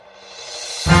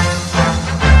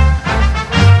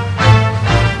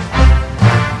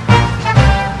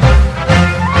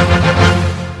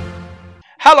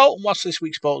Hello and what's this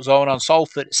week's Sportszone on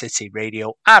Salford City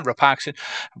Radio. I'm Rob Parkinson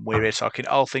and we're here talking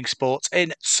all things sports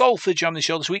in Salford. Joining the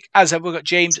show this week, as ever, we've got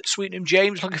James Sweetenham.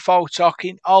 James, looking forward to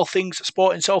talking all things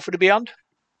sport in Salford and beyond.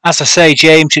 As I say,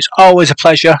 James, it's always a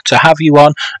pleasure to have you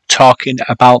on talking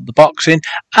about the boxing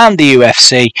and the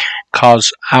UFC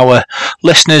because our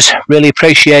listeners really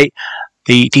appreciate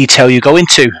the detail you go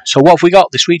into. So what have we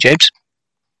got this week, James?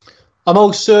 I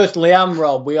most certainly am,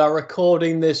 Rob. We are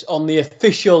recording this on the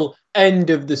official end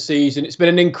of the season. It's been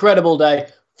an incredible day,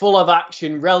 full of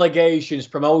action, relegations,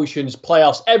 promotions,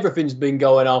 playoffs. Everything's been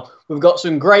going on. We've got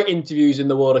some great interviews in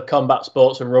the world of combat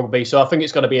sports and rugby, so I think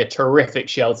it's going to be a terrific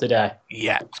show today.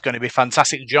 Yeah, it's going to be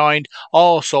fantastic. Joined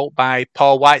also by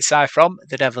Paul Whiteside from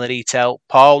The Devil in Detail.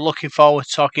 Paul, looking forward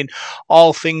to talking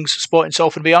all things sport in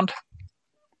Salford and beyond.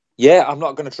 Yeah, I'm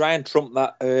not going to try and trump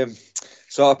that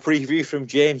sort of preview from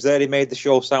James there. He made the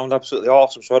show sound absolutely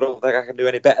awesome, so I don't think I can do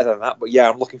any better than that. But yeah,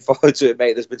 I'm looking forward to it,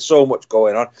 mate. There's been so much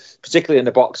going on, particularly in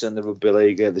the boxing and the rugby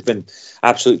league. There's been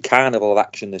absolute carnival of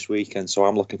action this weekend, so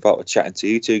I'm looking forward to chatting to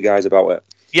you two guys about it.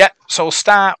 Yeah, so we'll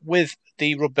start with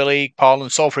the rugby league, Paul,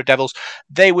 and Salford Devils.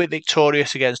 They were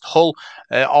victorious against Hull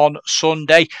on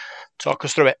Sunday. Talk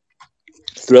us through it.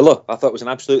 Thriller. I thought it was an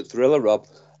absolute thriller, Rob.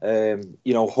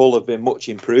 Hull have been much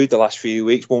improved the last few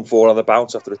weeks, 1-4 on the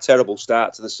bounce after a terrible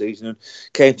start to the season, and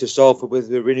came to Salford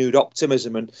with renewed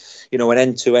optimism and, an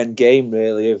end-to-end game,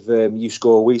 really, of you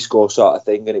score, we score sort of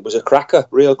thing. And it was a cracker,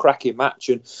 real cracking match.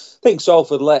 And I think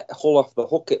Salford let Hull off the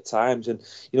hook at times and,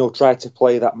 tried to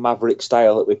play that maverick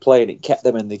style that we play, and it kept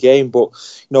them in the game. But,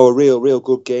 a real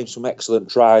good game, some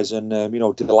excellent tries, and,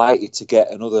 delighted to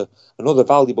get another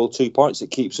valuable 2 points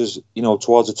that keeps us,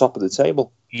 towards the top of the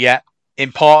table. Yeah.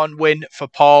 Important win for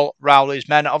Paul Rowley's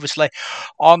men, obviously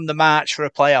on the march for a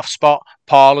playoff spot,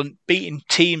 Paul, and beating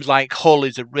teams like Hull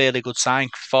is a really good sign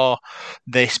for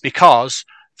this because,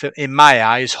 in my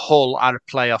eyes, Hull are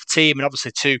a playoff team, and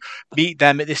obviously to beat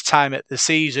them at this time of the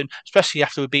season, especially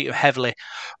after we beat them heavily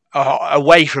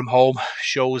away from home,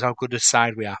 shows how good a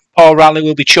side we are. Paul Rowley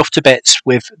will be chuffed to bits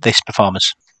with this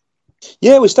performance.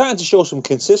 Yeah, we're starting to show some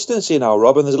consistency now,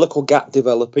 Rob, and there's a little gap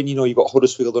developing. You've got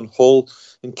Huddersfield and Hull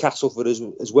and Castleford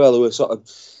as well, who are sort of,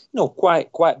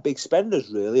 quite big spenders,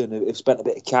 really, and have spent a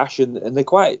bit of cash, and they're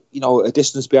quite, a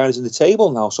distance behind us in the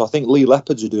table now. So I think Lee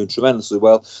Leopards are doing tremendously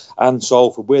well, and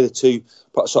Salford, we're the two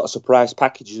sort of surprise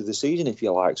packages of the season, if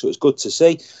you like. So it's good to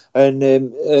see. And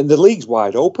the league's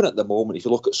wide open at the moment. If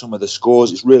you look at some of the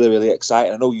scores, it's really, really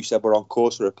exciting. I know you said we're on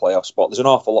course for a playoff spot. There's an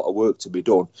awful lot of work to be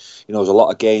done. There's a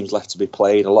lot of games left to be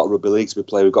played, a lot of rugby leagues to be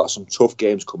played. We've got some tough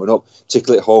games coming up,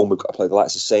 particularly at home. We've got to play the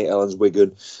likes of St Helens,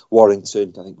 Wigan,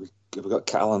 Warrington. I think we've got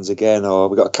Catalans again, or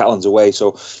we've got Catalans away.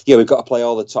 So, yeah, we've got to play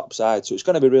all the top sides. So it's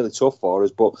going to be really tough for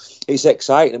us, but it's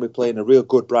exciting, and we're playing a real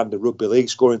good brand of rugby league,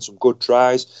 scoring some good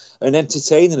tries and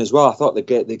entertaining as well. I thought the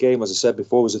game, as I said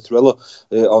before, was a thriller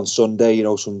on Sunday.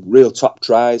 Some real top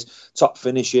tries, top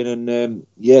finishing, and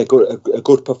a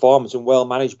good performance and well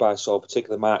managed by Saul,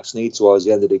 particularly Mark Sneed towards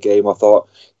the end of the game. I thought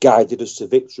guided us to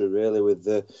victory, really, with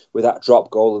that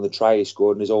drop goal and the try he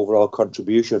scored and his overall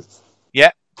contribution.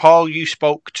 Yeah. Paul, you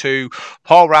spoke to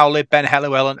Paul Rowley, Ben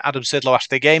Helliwell and Adam Sidlow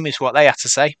after the game. Is what they had to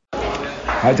say.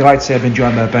 I'd like to say I've been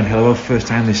joined by Ben Helliwell for the first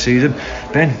time this season.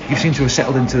 Ben, you seem to have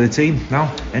settled into the team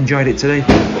now. Enjoyed it today?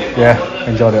 Yeah,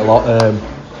 enjoyed it a lot.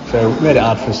 So made it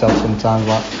hard for yourself sometimes,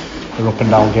 like the up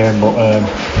and down game, but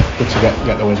good to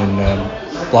get the win,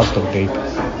 and lads dug deep.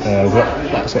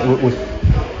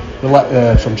 We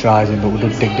let some tries in, but we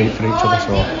dug dig deep for each other.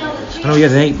 So. I know you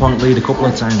had an 8-point lead a couple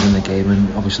of times in the game,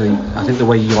 and obviously I think the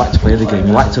way you like to play the game,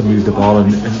 you like to move the ball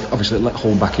and obviously let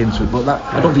Hull back into it, but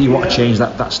I don't think you want to change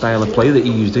that style of play that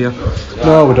you use, do you?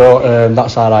 No, we don't.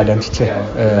 That's our identity.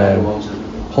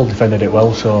 Hull defended it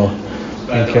well, so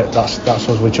I think that's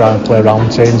us. We try and play around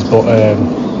teams, but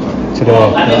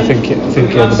today I think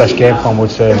the best game plan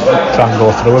was to try and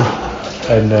go through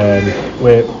them,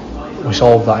 and we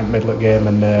solved that in the middle of the game,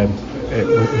 and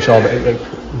we solved it.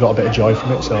 We got a bit of joy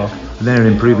from it. So. And they're an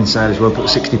improving side as well. Put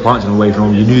 60 points on away from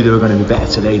home. You knew they were going to be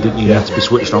better today, didn't you? You had to be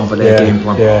switched on for their game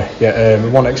plan. Yeah. We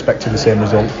weren't expecting the same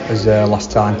result as last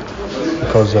time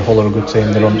because Hull are a good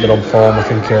team. They're on form. I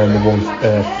think they won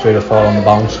 3 or 4 on the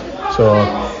bounce. So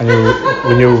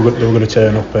we knew they were going to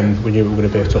turn up, and we knew it was going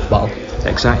to be a tough battle. It's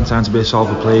an exciting time to be a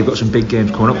Salford player. You've got some big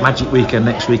games coming up. Magic weekend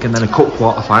next week, and then a cup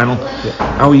quarter final.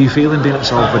 Yeah. How are you feeling being at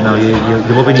Salford now?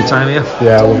 You're loving your time here?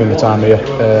 Yeah, loving the time here.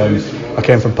 I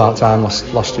came from part-time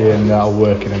last year, and I was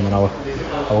working, and then I was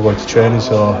going to training.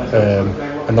 So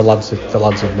and the lads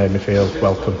have made me feel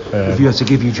welcome. Have you had to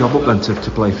give your job up then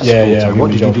to play for yeah, full-time?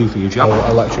 What did you do for your job?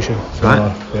 Electrician. So,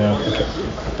 right.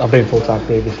 Yeah, I've been full-time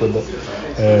previously, but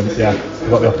I've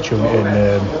got the opportunity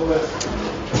and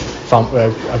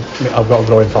I've got a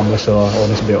growing family, so I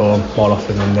want to be at home more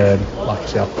often, and like I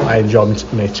say, I enjoyed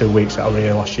my 2 weeks out of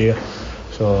here last year,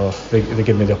 so they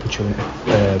give me the opportunity.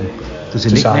 There's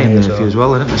a nickname there for you as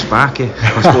well, isn't it? Sparky.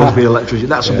 I suppose be electrician.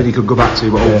 That's something you could go back to,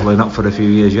 but hopefully not for a few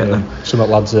years yet. Then some of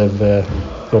the lads have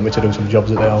want me to do some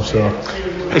jobs at the house, so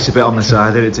it's a bit on the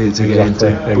side, isn't it, to get into.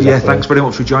 Exactly. But yeah, thanks very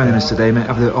much for joining us today, mate.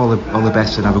 Have all the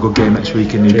best and have a good game next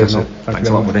week in Newcastle. Thanks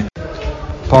a lot, buddy.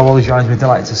 Paul always joins me,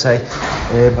 delighted to say.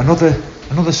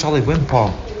 Another solid win,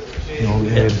 Paul.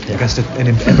 Against an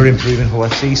ever-improving Hull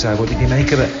FC side. What did you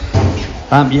make of it?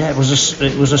 It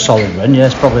was a solid win. Yeah,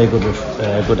 it's probably a good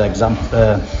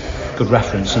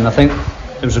reference, and I think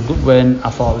it was a good win.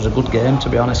 I thought it was a good game, to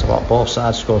be honest. I thought both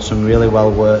sides scored some really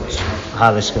well worked,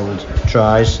 highly skilled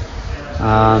tries,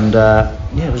 and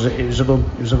it was a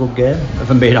good game,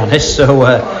 if I'm being honest. So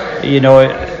I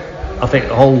think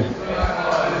Hull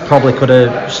probably could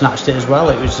have snatched it as well.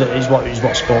 It's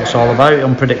what sport's all about,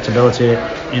 unpredictability.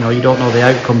 You don't know the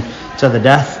outcome to the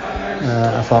death.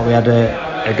 I thought we had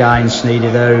a guy in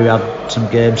Sneedy there who had some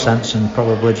game sense and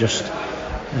probably just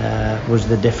was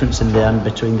the difference in the end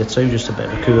between the two. Just a bit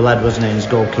of a cool head, wasn't he? His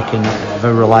goal kicking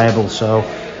very reliable. So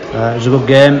it was a good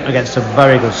game against a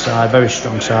very good side, very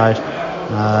strong side.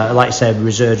 Like you said,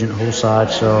 resurgent Hull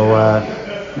side. So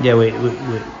we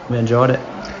enjoyed it.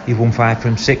 You've won 5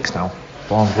 from 6 now.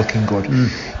 Form's looking good.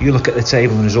 You look at the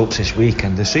table and results this week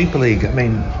and the Super League, I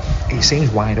mean, it seems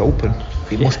wide open.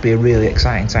 It must be a really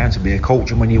exciting time to be a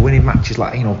coach, and when you're winning matches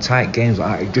like, tight games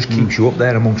like that, it just keeps you up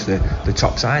there amongst the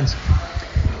top sides.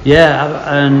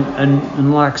 Yeah,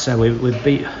 and like I said, we've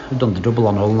done the double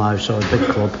on Hull now, so a big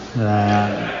club,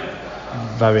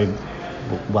 very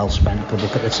well spent. Could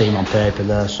look at the team on paper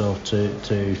there, so to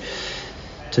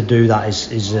do that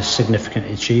is a significant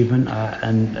achievement,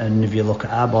 and if you look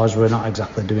at our boys, we're not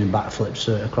exactly doing backflips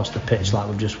across the pitch like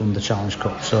we've just won the Challenge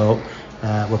Cup, so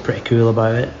we're pretty cool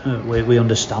about it. We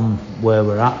understand where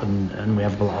we're at, and we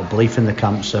have a lot of belief in the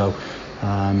camp, so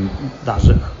I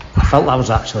felt that was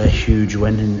actually a huge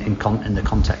win in the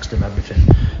context of everything,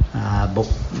 but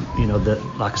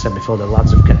like I said before, the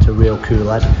lads have kept a real cool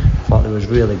head. I thought there was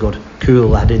really good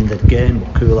cool head in the game,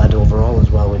 but cool head overall as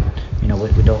well. We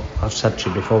don't, I've said to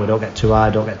you before, we don't get too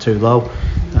high, don't get too low,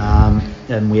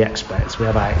 and we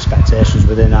have our expectations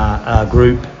within our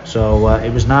group, so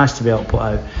it was nice to be able to put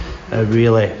out a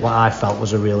really, what I felt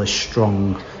was a really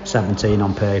strong 17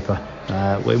 on paper.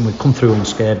 When we come through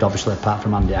unscathed, obviously, apart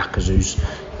from Andy Ackers, who's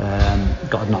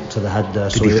got a knock to the head there.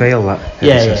 Did he fail that?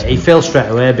 Yeah, he failed straight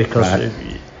away because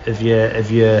if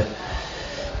you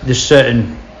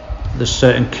there's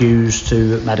certain cues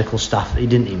to medical staff. You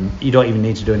don't even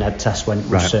need to do an head test when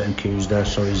with certain cues there.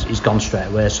 So he's gone straight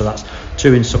away. So that's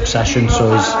 2 in succession.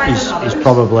 So he's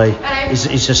probably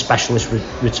he's a specialist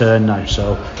return now.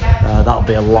 So that'll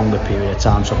be a longer period of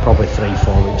time. So probably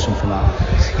 3-4 weeks, something like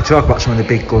that. You talk about some of the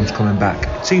big guns coming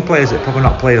back. 2 players that probably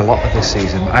not played a lot of this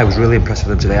season. I was really impressed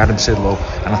with them today. Adam Sidlow,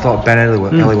 and I thought Ben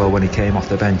Elliwell when he came off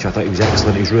the bench. I thought he was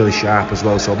excellent. He was really sharp as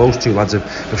well. So those 2 lads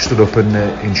have stood up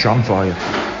and shone for you.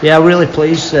 Yeah, really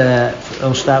pleased.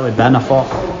 I'll start with Ben. I thought,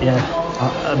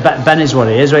 Ben is what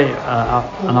he is, right?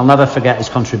 And I'll never forget his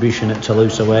contribution at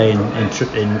Toulouse away in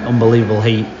unbelievable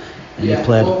heat. And he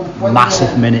played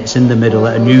massive minutes in the middle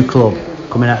at a new club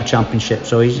coming out of Championship.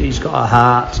 So he's got a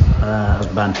heart, as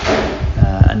Ben,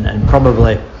 and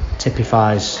probably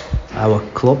typifies our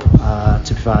club,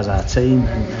 typifies our team,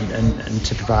 and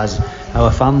typifies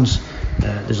our fans.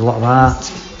 There's a lot of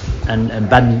heart. And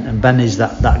Ben is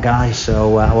that guy,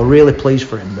 so I was really pleased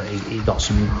for him that he got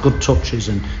some good touches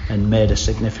and made a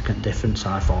significant difference,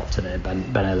 I thought, today. Ben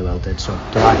Elliwell did, so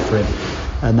delighted for him.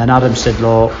 And then Adam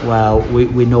Sidlow, well,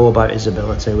 we know about his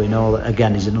ability. We know that,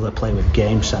 again, he's another player with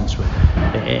game sense.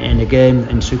 In a game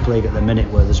in Super League at the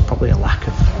minute where there's probably a lack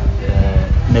of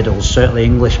middles, certainly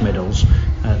English middles,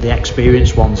 the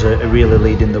experienced ones are really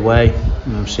leading the way.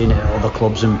 I've seen it at other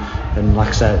clubs, and like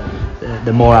I said,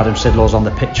 the more Adam Sidlow's on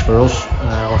the pitch for us,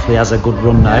 hopefully he has a good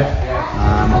run now.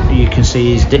 You can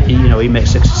see he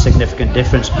makes a significant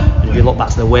difference. And if you look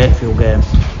back to the Wakefield game,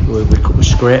 we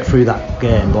scraped through that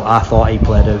game, but I thought he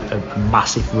played a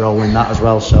massive role in that as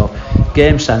well. So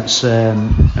game sense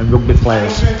and rugby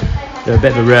players, they're a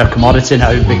bit of a rare commodity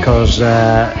now because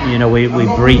we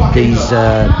breed these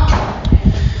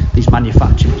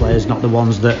manufactured players, not the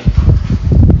ones that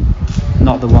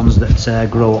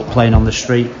grow up playing on the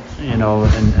street.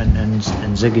 And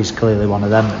Ziggy's clearly one of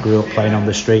them that grew up playing on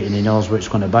the street, and he knows where it's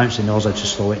going to bounce, he knows how to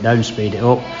slow it down, speed it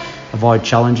up, avoid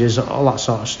challenges, all that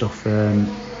sort of stuff.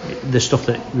 The stuff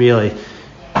that really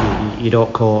you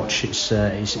don't coach. It's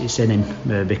in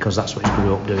him because that's what he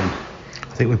grew up doing.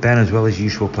 I think with Ben as well, he's a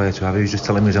useful player to have. He was just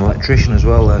telling me he's an electrician as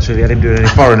well. So if you had him doing any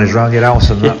foreigners around your house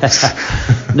and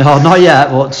that. No, not yet,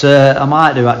 but I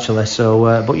might do actually.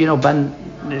 So, but Ben,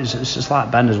 it's just like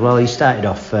Ben as well. He started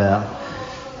off.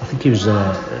 I think he was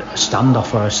a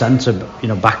standoff or a centre,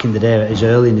 back in the day. He's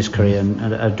early in his career,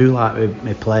 and I do like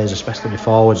my players, especially my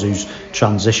forwards, who's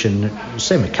transitioned.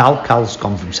 Same with Cal. Cal's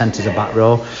gone from centre to back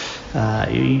row,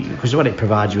 because what it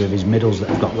provides you with is middles that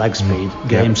have got leg speed,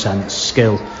 game sense,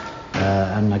 skill.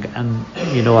 And I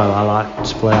like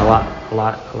to play. I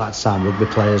like to sign rugby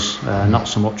players, not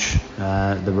so much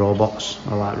the robots.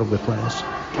 I like rugby players.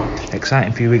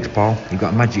 Exciting few weeks, Paul. You've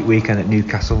got a magic weekend at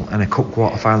Newcastle and a cup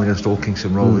quarter final against Hull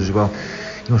Kingston Rovers as well.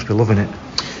 You must be loving it.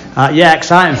 Yeah,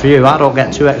 exciting for you. I don't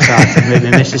get too excited.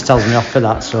 My missus tells me off for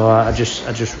that, so I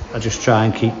just try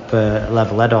and keep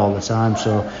level head all the time.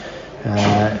 So.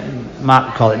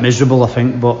 Might call it miserable, I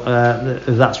think, but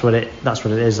that's what it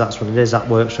is. That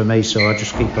works for me. So I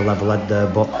just keep a level head there.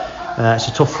 But it's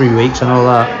a tough 3 weeks, I know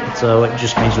that. So it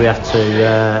just means we have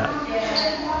to,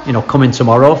 come in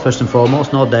tomorrow first and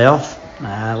foremost. No day off.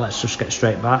 Let's just get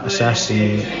straight back, assess,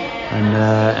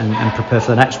 and prepare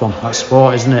for the next one. That's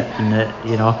sport, isn't it? And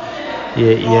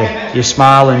you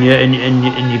smile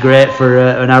and you're great for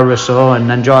an hour or so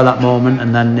and enjoy that moment,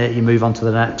 and then you move on to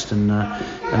the next. And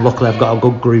luckily I've got a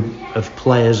good group of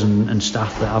players and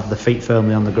staff that have their feet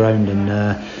firmly on the ground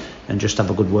and just have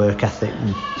a good work ethic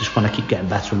and just want to keep getting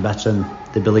better and better, and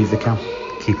they believe they can.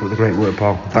 Keep up the great work,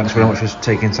 Paul. Thanks very much for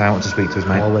taking time out to speak to us,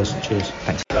 mate. Always. Cheers.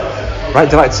 Thanks. Right,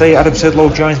 delight to say Adam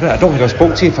Sidlow joins me. I don't think I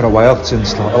spoke to you for a while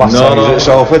since the last time you was at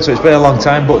Salford, so it's been a long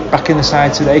time, but back in the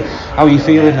side today. How are you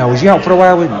feeling now? Was you out for a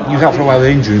while with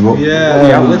injury? But yeah, what were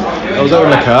you out with? I was out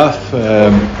with my calf.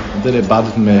 Did it bad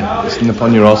with me. It's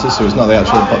pneumonia, so it's not the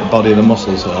actual body of the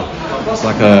muscle, so it's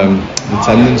like the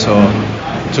tendon, so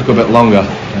it took a bit longer.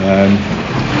 I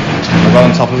got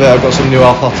on top of it. I've got some new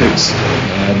orthotics.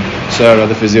 Sarah,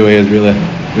 the physio here, has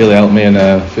really helped me, and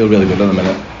I feel really good at the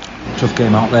minute. Tough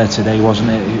game out there today, wasn't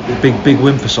it? A big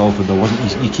win for Salford though, wasn't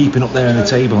it? You're keeping up there in the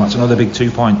table. That's another big 2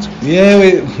 points. Yeah,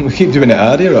 we keep doing it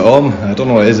hard here at home. I don't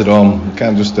know what it is at home. We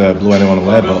can't just blow anyone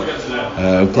away, but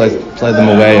we played them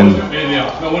away, and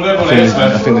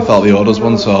I think they thought they owed us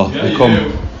one, so they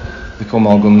come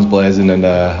all guns blazing, and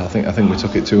I think we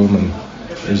took it to them, and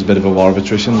it was a bit of a war of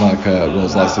attrition, like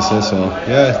Rose likes to say. So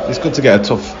yeah, it's good to get a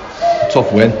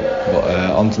tough win,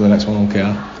 but on to the next one,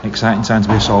 okay. Exciting time to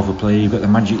be a Salford player. You've got the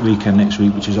Magic Weekend next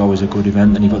week, which is always a good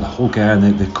event, and you've got the Hull Care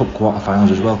and the Cup quarter-finals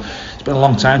as well. It's been a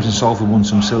long time since Salford won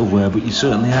some silverware, but you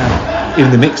certainly are in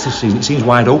the mix this season. It seems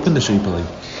wide open, the Super League.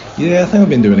 Yeah, I think we've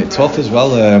been doing it tough as well.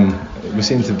 We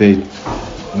seem to be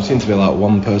like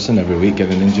one person every week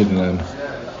getting injured, and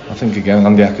I think again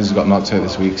Andy Ackers got knocked out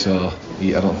this week, so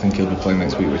I don't think he'll be playing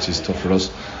next week, which is tough for us.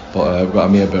 But we've got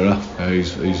Amir Birra,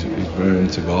 who's raring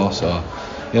to go, so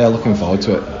yeah, looking forward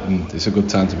to it, and it's a good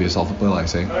time to be a Salford player, like I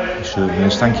say. It certainly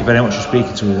is. Thank you very much for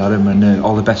speaking to us, Adam, and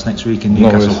all the best next week in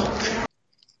Newcastle.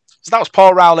 So that was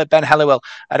Paul Rowley, Ben Helliwell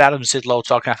and Adam Sidlow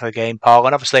talking after the game, Paul,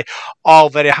 and obviously all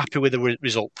very happy with the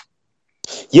result.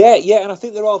 Yeah, and I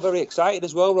think they're all very excited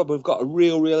as well, Rob. We've got a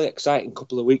really exciting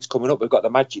couple of weeks coming up. We've got the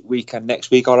Magic Weekend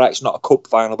next week. All right, it's not a cup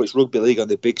final, but it's rugby league on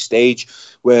the big stage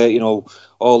where,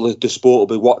 all the sport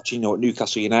will be watching, at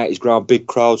Newcastle United's ground, big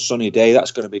crowd, sunny day.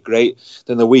 That's going to be great.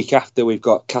 Then the week after, we've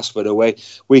got Casford away.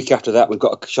 Week after that, we've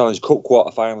got a Challenge Cup quarter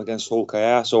final against Hull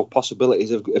KR. So possibilities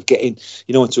of getting,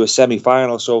 into a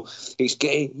semi-final. So it's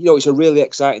getting, it's a really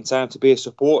exciting time to be a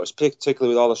supporter,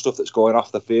 particularly with all the stuff that's going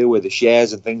off the field with the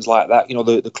shares and things like that.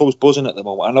 The club's buzzing at the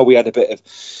moment. I know we had a bit of,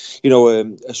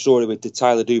 a story with the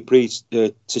Tyler Dupree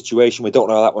situation. We don't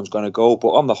know how that one's going to go, but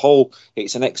on the whole,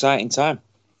 it's an exciting time.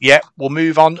 Yeah, we'll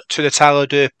move on to the Tyler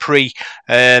Dupree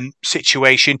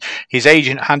situation. His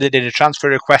agent handed in a transfer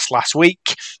request last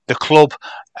week. The club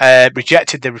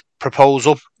rejected the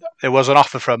proposal. There was an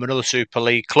offer from another Super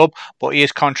League club, but he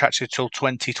is contracted till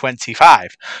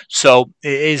 2025. So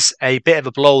it is a bit of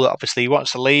a blow that obviously he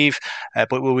wants to leave,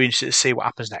 but we'll be interested to see what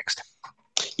happens next.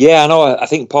 Yeah, I know. I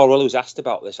think Paul Rowley was asked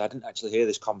about this. I didn't actually hear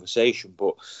this conversation,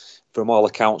 but from all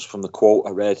accounts, from the quote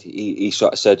I read, he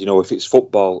sort of said, if it's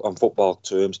football on football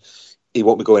terms, he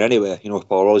won't be going anywhere. If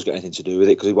Paul Rowley's got anything to do with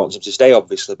it, because he wants him to stay,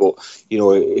 obviously. But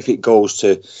if it goes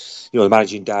to the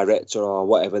managing director or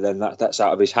whatever, then that's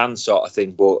out of his hands, sort of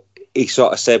thing. But he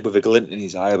sort of said with a glint in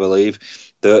his eye, I believe,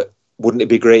 that wouldn't it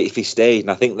be great if he stayed?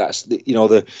 And I think that's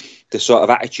the the sort of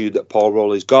attitude that Paul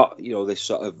Rowley's got. This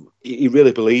sort of, he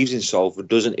really believes in Salford,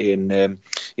 doesn't he? And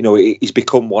he's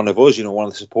become one of us. One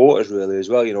of the supporters really as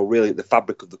well. Really the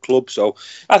fabric of the club. So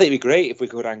I think it'd be great if we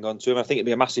could hang on to him. I think it'd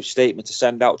be a massive statement to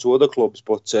send out to other clubs.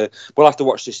 But we'll have to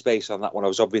watch this space on that one.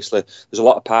 Obviously, there's a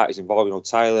lot of parties involved.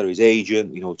 Tyler, his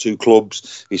agent, 2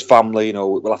 clubs, his family.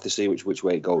 We'll have to see which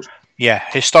way it goes. Yeah,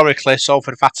 historically,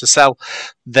 Salford have had to sell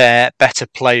their better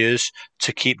players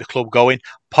to keep the club going.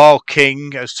 Paul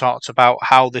King has talked about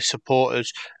how the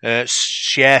supporters'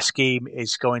 share scheme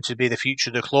is going to be the future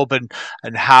of the club, and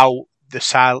how the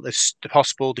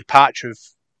possible departure of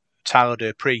Tyler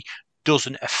Dupree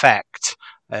doesn't affect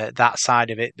that side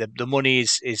of it. The money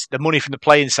is the money from the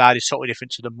playing side is totally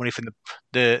different to the money from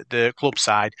the club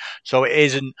side. So it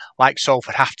isn't like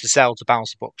Salford have to sell to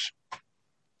balance the books.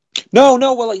 No.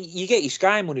 Well, you get your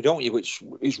Sky money, don't you? Which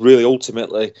is really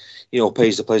ultimately,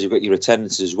 pays the players. You've got your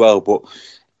attendance as well. But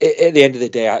at the end of the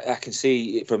day, I can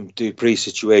see it from Dupree's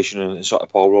situation and sort of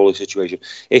Paul Rowley's situation.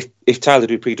 If Tyler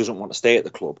Dupree doesn't want to stay at the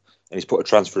club and he's put a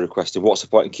transfer request in, what's the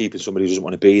point in keeping somebody who doesn't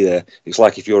want to be there? It's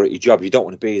like if you're at your job, you don't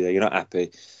want to be there, you're not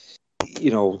happy.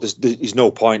 There's no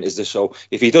point, is there? So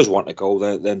if he does want to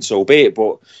go, then so be it.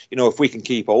 But if we can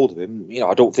keep hold of him,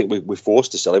 I don't think we're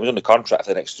forced to sell him. He's under contract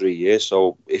for the next 3 years.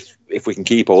 So if we can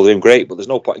keep hold of him, great. But there's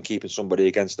no point in keeping somebody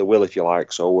against their will, if you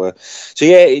like. So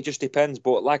yeah, it just depends.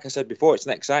 But like I said before, it's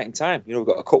an exciting time. We've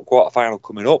got a cup quarter final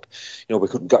coming up.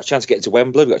 We've got a chance of getting to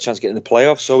Wembley. We've got a chance of getting in the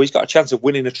playoffs. So he's got a chance of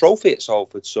winning a trophy at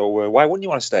Salford. So why wouldn't you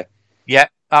want to stay? Yeah,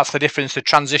 that's the difference. The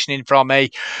transitioning from a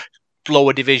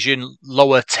lower division,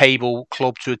 lower table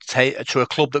club to a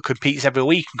club that competes every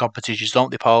week in competitions, don't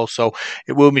they, Paul? So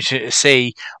it will be to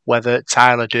see whether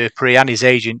Tyler Dupree and his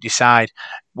agent decide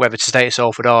whether to stay at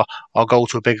Salford or go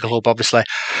to a bigger club. Obviously,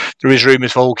 there is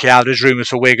rumours for Hull KR, there's rumours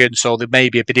for Wigan, so there may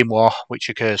be a bidding war which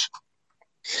occurs.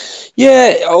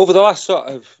 Yeah, over the last sort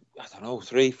of,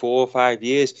 3, 4, 5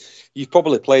 years, you've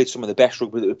probably played some of the best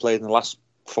rugby that we've played in the last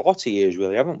 40 years,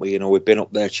 really, haven't we? We've been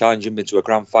up there challenging, been to a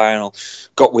grand final,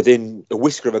 got within a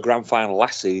whisker of a grand final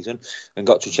last season, and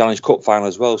got to a Challenge Cup final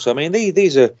as well. So, I mean,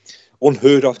 these are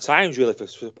unheard of times, really, for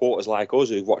supporters like us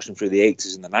who've watched them through the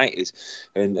 80s and the 90s,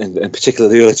 and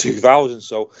particularly the early 2000s.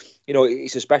 So,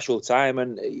 it's a special time,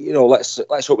 and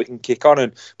let's hope we can kick on.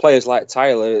 And players like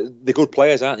Tyler, they're good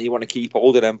players, aren't they? You want to keep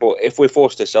hold of them, but if we're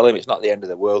forced to sell him, it's not the end of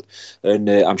the world, and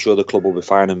I'm sure the club will be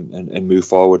fine and move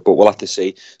forward. But we'll have to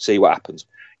see what happens.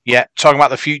 Yeah, talking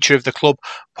about the future of the club,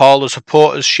 Paul, the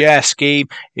supporters' share scheme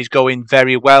is going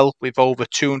very well, with over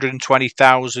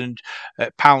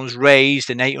 £220,000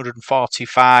 raised and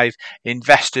 845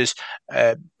 investors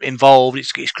involved.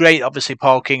 It's great. Obviously,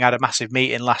 Paul King had a massive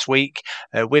meeting last week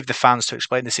with the fans to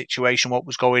explain the situation, what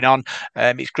was going on.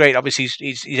 It's great. Obviously,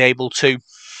 he's able to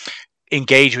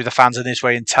engage with the fans in this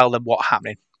way and tell them what's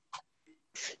happening.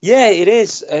 Yeah, it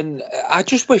is, and I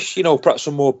just wish perhaps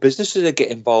some more businesses would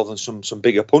get involved in some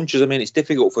bigger punches. I mean, it's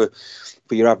difficult for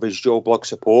your average Joe Blog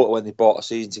supporter when they bought a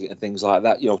season ticket and things like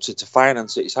that. To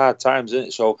finance it, it's hard times, isn't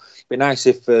it? So it'd be nice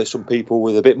if some people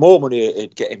with a bit more money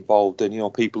would get involved,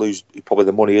 and people who probably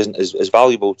the money isn't as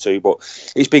valuable to. But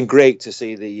it's been great to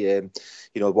see the.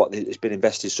 What has been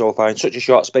invested so far in such a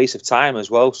short space of time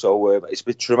as well. So it's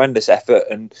been tremendous effort,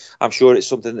 and I'm sure it's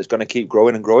something that's going to keep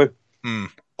growing and growing.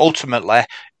 Ultimately,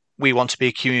 we want to be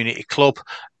a community club.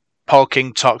 Paul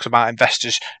King talks about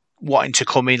investors wanting to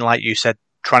come in, like you said,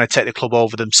 trying to take the club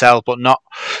over themselves, but not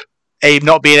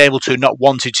being able to, not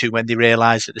wanting to when they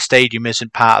realise that the stadium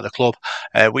isn't part of the club,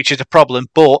 which is a problem.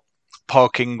 But Paul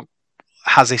King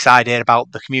has this idea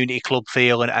about the community club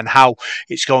feel and how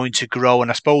it's going to grow.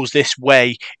 And I suppose this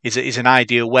way is an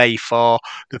ideal way for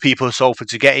the people of Salford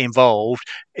to get involved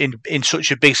in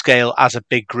such a big scale as a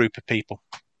big group of people.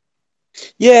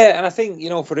 Yeah, and I think,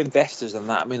 for investors and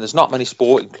that, I mean, there's not many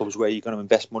sporting clubs where you're going to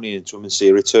invest money into them and see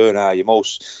a return, are you?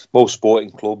 Most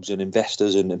sporting clubs and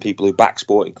investors and people who back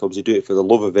sporting clubs, they do it for the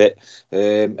love of it,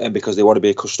 and because they want to be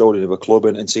a custodian of a club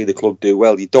and see the club do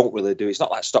well. You don't really do it. It's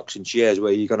not like stocks and shares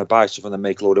where you're going to buy stuff and then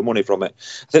make a load of money from it.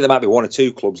 I think there might be 1 or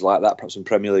 2 clubs like that, perhaps in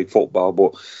Premier League football,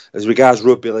 but as regards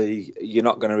rugby league, you're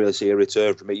not going to really see a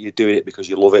return from it. You're doing it because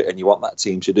you love it and you want that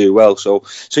team to do well. So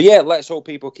yeah, let's hope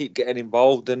people keep getting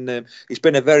involved, and it's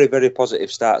been a very, very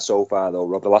positive start so far, though,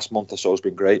 Rob. The last month or so has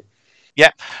been great.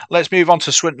 Yeah, let's move on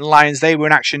to Swinton Lions. They were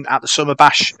in action at the Summer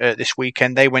Bash this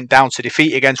weekend. They went down to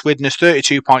defeat against Widnes,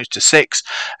 32 points to 6.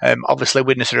 Obviously,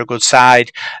 Widnes are a good side,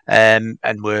 and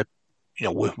we're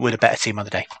the better team on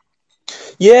the day.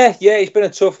 Yeah, it's been a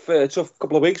tough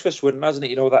couple of weeks for Swindon, hasn't it?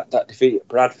 You know, that defeat at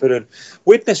Bradford, and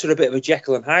Widnes are a bit of a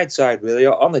Jekyll and Hyde side, really.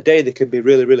 On the day, they can be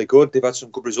really, really good. They've had some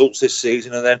good results this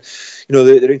season, and then, you know,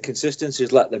 their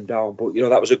inconsistencies let them down. But, you know,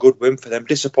 that was a good win for them.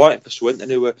 Disappointing for Swindon,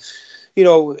 who were, you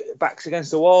know, backs against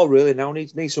the wall, really. Now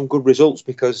need some good results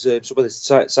because some of the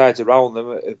sides around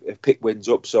them have picked wins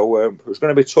up. So it's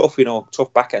going to be tough, you know,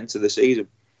 tough back end to the season.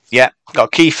 Yeah,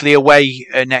 got Keighley away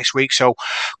next week, so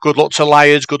good luck to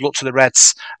Lions, good luck to the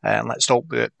Reds, and let's hope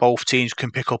that both teams can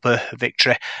pick up a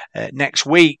victory next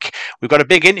week. We've got a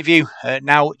big interview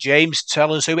now. James,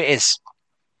 tell us who it is.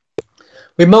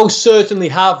 We most certainly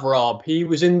have, Rob. He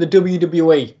was in the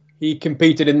WWE. He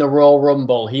competed in the Royal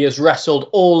Rumble. He has wrestled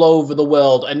all over the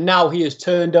world, and now he has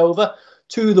turned over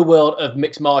to the world of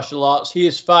mixed martial arts. He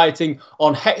is fighting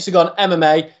on Hexagon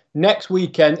MMA next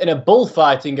weekend in a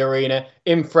bullfighting arena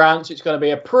in France. It's going to be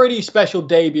a pretty special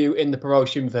debut in the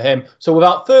promotion for him. So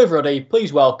without further ado,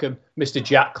 please welcome Mr.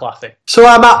 Jack Clathy. So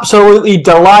I'm absolutely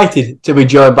delighted to be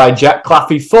joined by Jack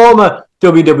Clathy, former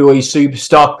WWE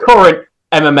superstar, current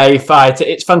MMA fighter.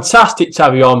 It's fantastic to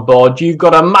have you on board. You've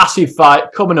got a massive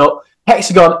fight coming up,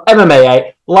 Hexagon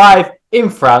MMA, live in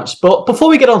France. But before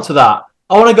we get on to that,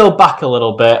 I want to go back a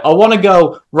little bit. I want to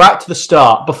go right to the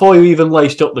start, before you even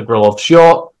laced up the gloves.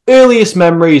 Your earliest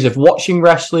memories of watching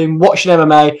wrestling, watching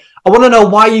MMA. I want to know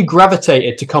why you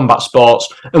gravitated to combat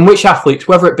sports and which athletes,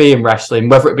 whether it be in wrestling,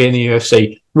 whether it be in the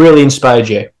UFC, really inspired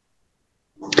you.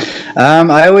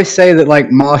 I always say that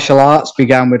like martial arts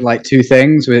began with like two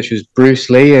things, which was Bruce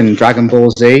Lee and Dragon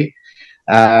Ball Z,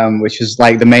 which was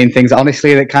like the main things,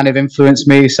 honestly, that kind of influenced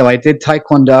me. So I did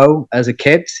Taekwondo as a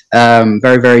kid,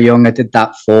 very, very young. I did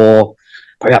that for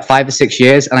probably about 5 or 6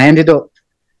 years, and I ended up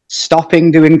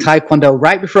stopping doing Taekwondo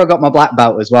right before I got my black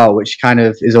belt as well, which kind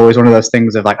of is always one of those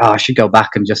things of like, oh, I should go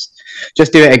back and just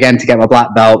do it again to get my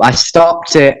black belt. I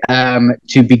stopped it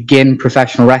to begin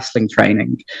professional wrestling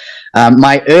training.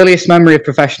 My earliest memory of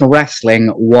professional wrestling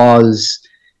was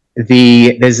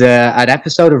there's an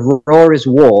episode of Raw is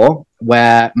War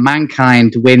where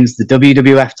Mankind wins the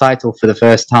WWF title for the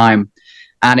first time.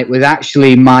 And it was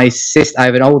actually my sister. I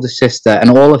have an older sister, and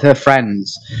all of her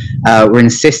friends were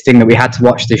insisting that we had to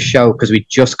watch this show because we'd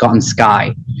just gotten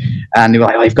Sky. And they were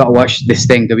like, oh, you've got to watch this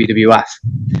thing, WWF.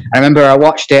 I remember I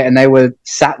watched it, and they were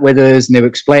sat with us, and they were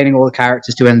explaining all the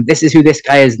characters to us. And this is who this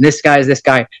guy is, and this guy is this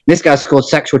guy. And this guy's called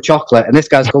Sexual Chocolate, and this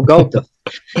guy's called Gold Dust.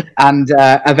 And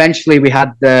eventually we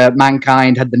had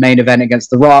Mankind had the main event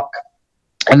against The Rock.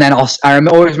 And then I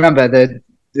always remember the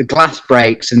glass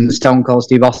breaks and Stone Cold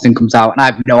Steve Austin comes out, and I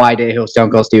have no idea who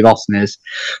Stone Cold Steve Austin is,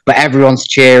 but everyone's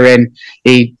cheering.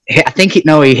 He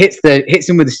hits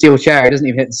him with a steel chair. He doesn't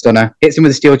even hit the stunner. Hits him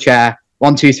with a steel chair.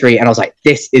 1, 2, 3, and I was like,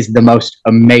 this is the most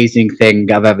amazing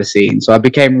thing I've ever seen. So I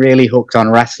became really hooked on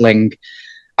wrestling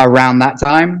around that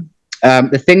time.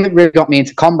 The thing that really got me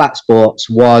into combat sports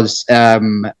was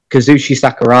Kazushi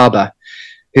Sakuraba,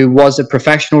 who was a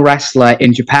professional wrestler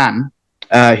in Japan.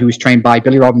 Who was trained by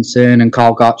Billy Robinson and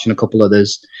Carl Gotch and a couple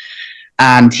others.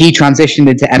 And he transitioned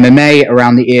into MMA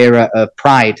around the era of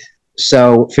Pride.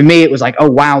 So for me, it was like, oh,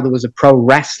 wow, there was a pro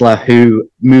wrestler who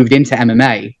moved into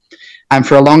MMA. And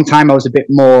for a long time, I was a bit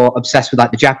more obsessed with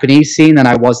like the Japanese scene than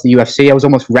I was the UFC. I was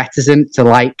almost reticent to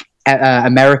like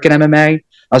American MMA.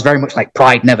 I was very much like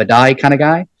Pride, Never Die kind of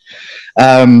guy.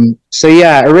 So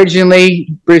yeah, originally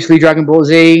Bruce Lee, Dragon Ball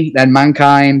Z, then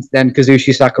Mankind, then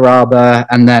Kazushi Sakuraba,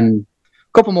 and then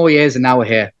couple more years and now we're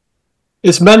here.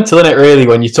 It's mental, isn't it, really,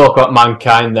 when you talk about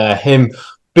Mankind there, him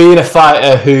being a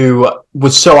fighter who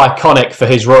was so iconic for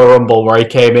his Royal Rumble where he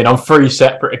came in on 3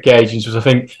 separate occasions, which I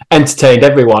think entertained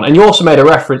everyone. And you also made a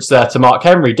reference there to Mark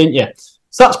Henry, didn't you?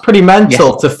 So that's pretty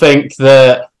mental to think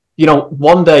that, you know,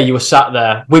 one day you were sat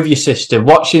there with your sister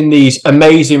watching these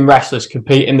amazing wrestlers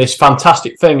compete in this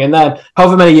fantastic thing, and then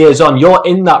however many years on, you're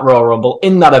in that Royal Rumble,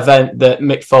 in that event that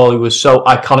Mick Foley was so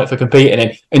iconic for competing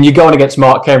in, and you're going against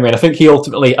Mark Henry, and I think he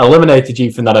ultimately eliminated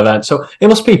you from that event. So it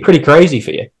must be pretty crazy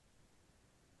for you.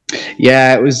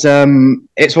 Yeah, it was.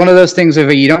 It's one of those things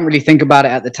where you don't really think about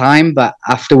it at the time, but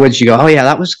afterwards you go, oh yeah,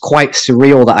 that was quite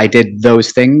surreal that I did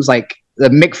those things. Like the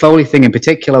Mick Foley thing in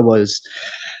particular was...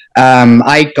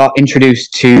 I got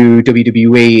introduced to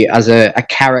WWE as a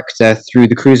character through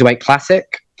the Cruiserweight Classic,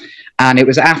 and it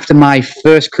was after my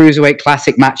first Cruiserweight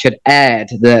Classic match had aired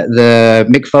that the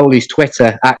Mick Foley's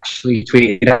Twitter actually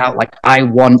tweeted out like, I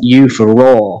want you for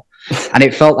Raw. And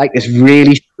it felt like this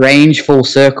really strange full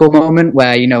circle moment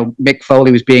where, you know, Mick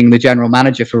Foley was being the general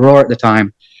manager for Raw at the time,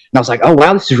 and I was like, oh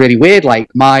wow, this is really weird. Like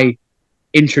my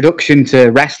introduction to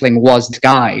wrestling was this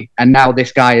guy, and now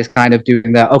this guy is kind of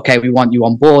doing that. Okay, we want you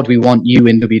on board, we want you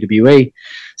in WWE.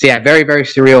 So yeah, very, very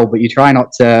surreal, but you try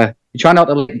not to you try not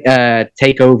to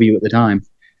take over you at the time.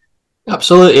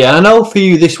 Absolutely. And I know for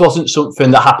you, this wasn't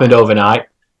something that happened overnight.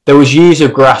 There was years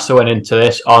of graft that went into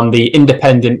this on the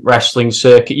independent wrestling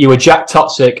circuit. You were Jack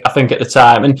Totsic, I think, at the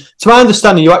time. And to my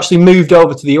understanding, you actually moved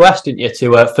over to the US, didn't you,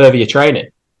 to further your training?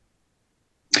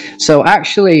 So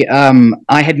actually,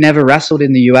 I had never wrestled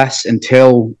in the US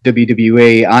until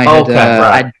WWE.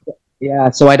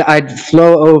 I'd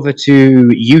flow over to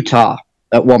Utah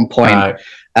at one point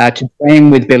to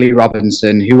train with Billy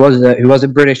Robinson, who was a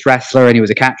British wrestler, and he was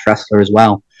a catch wrestler as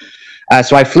well.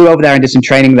 So I flew over there and did some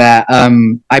training there.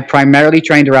 I primarily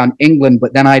trained around England,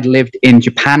 but then I'd lived in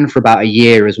Japan for about a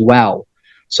year as well.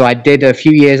 So I did a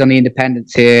few years on the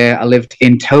independents here. I lived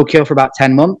in Tokyo for about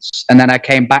 10 months, and then I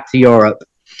came back to Europe.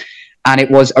 And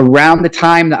it was around the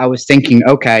time that I was thinking,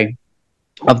 okay,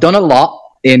 I've done a lot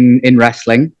in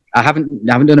wrestling. I haven't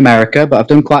done America, but I've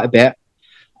done quite a bit.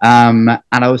 And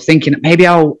I was thinking maybe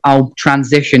I'll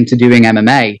transition to doing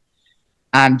MMA.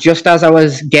 And just as I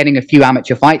was getting a few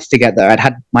amateur fights together, I'd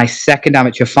had my second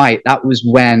amateur fight. That was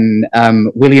when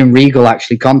William Regal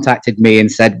actually contacted me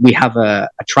and said, we have a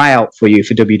tryout for you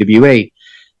for WWE,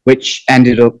 which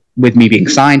ended up with me being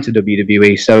signed to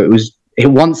WWE. So it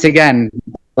once again,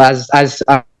 as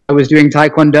I was doing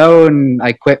Taekwondo and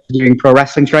I quit doing pro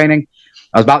wrestling training,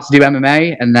 I was about to do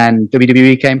MMA, and then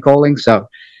WWE came calling. So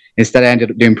instead, I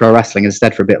ended up doing pro wrestling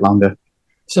instead for a bit longer.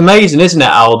 It's amazing, isn't it,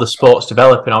 how the sport's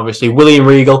developing? Obviously, William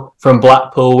Regal from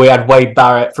Blackpool, we had Wade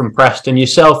Barrett from Preston,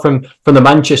 yourself from the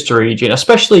Manchester region,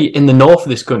 especially in the north of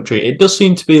this country. It does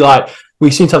seem to be like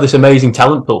we seem to have this amazing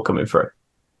talent pool coming through.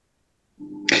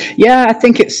 Yeah, I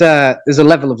think it's there's a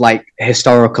level of like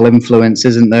historical influence,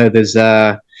 isn't there? There's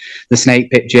the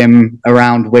Snake Pit Gym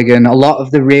around Wigan, a lot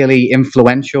of the really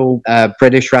influential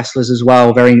British wrestlers as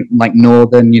well, very like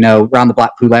northern, around the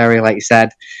Blackpool area, like you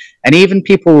said. And even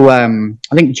people, I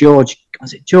think George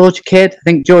Kidd? I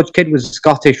think George Kidd was a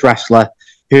Scottish wrestler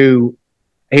who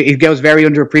he goes very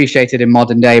underappreciated in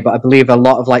modern day, but I believe a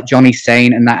lot of like Johnny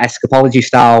Saint and that escapology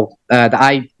style that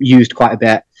I used quite a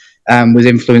bit was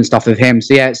influenced off of him.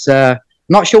 So yeah, it's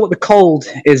not sure what the cold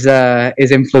is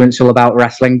influential about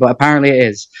wrestling, but apparently it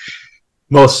is.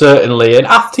 Most certainly. And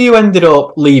after you ended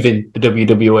up leaving the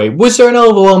WWE, was there an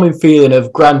overwhelming feeling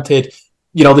of, granted,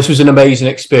 this was an amazing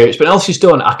experience, but else is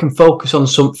done, I can focus on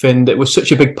something that was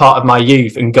such a big part of my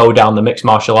youth and go down the mixed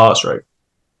martial arts route?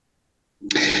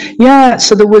 Yeah,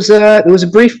 so there was a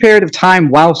brief period of time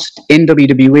whilst in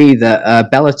WWE that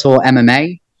Bellator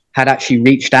MMA had actually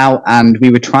reached out, and we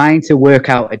were trying to work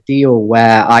out a deal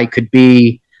where I could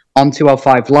be on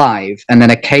 205 Live and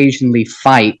then occasionally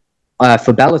fight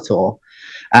for Bellator.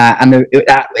 And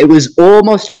it was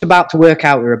almost about to work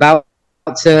out. We were about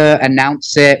to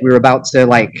announce it. We were about to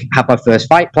have our first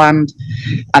fight planned,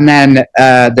 and then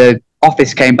the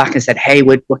office came back and said, "Hey,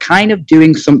 we're kind of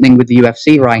doing something with the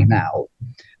UFC right now,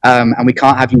 and we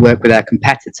can't have you work with our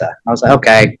competitor." I was like,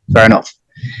 "Okay, fair enough."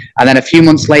 And then a few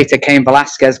months later, Cain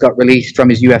Velasquez got released from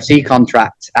his UFC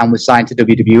contract and was signed to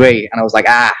WWE, and I was like,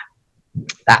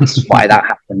 that's why that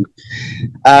happened.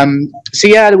 So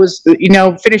yeah, there was,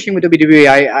 finishing with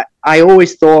WWE, I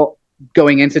always thought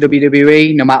going into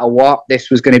WWE, no matter what,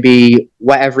 this was going to be,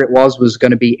 whatever it was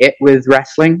going to be it with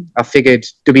wrestling. I figured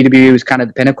WWE was kind of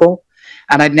the pinnacle,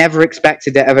 and I'd never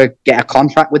expected to ever get a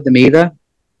contract with them either.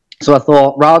 So I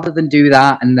thought, rather than do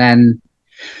that and then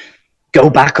go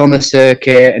back on the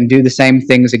circuit and do the same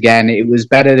things again, it was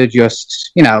better to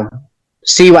just,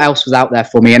 see what else was out there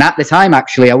for me. And at the time,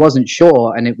 actually, I wasn't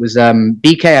sure. And it was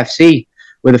BKFC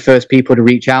were the first people to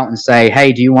reach out and say,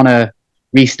 "Hey, do you want to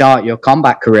restart your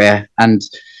combat career?" And,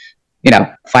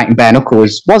 fighting bare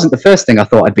knuckles wasn't the first thing I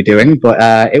thought I'd be doing,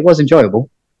 but it was enjoyable.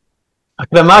 I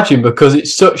can imagine, because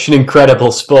it's such an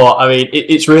incredible sport. I mean,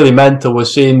 it's really mental. We're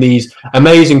seeing these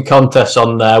amazing contests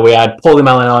on there. We had Paulie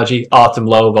Malignaggi, Artem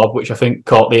Lobov, which I think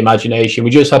caught the imagination. We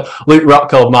just had Luke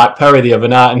Rockhold, Mike Perry the other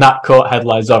night, and that caught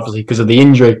headlines, obviously, because of the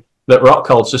injury that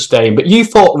Rockhold sustained. But you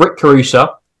fought Rick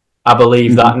Caruso, I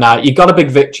believe, that night. You got a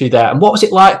big victory there. And what was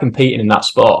it like competing in that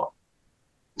sport?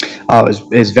 Oh, it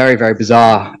was very, very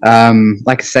bizarre.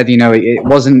 Like I said, it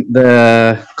wasn't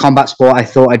the combat sport I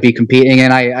thought I'd be competing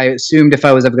in. I assumed if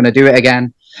I was ever going to do it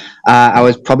again, I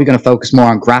was probably going to focus more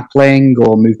on grappling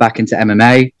or move back into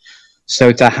MMA.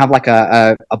 So to have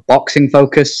a boxing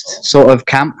focused sort of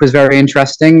camp was very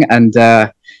interesting. And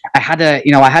I had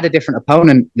a different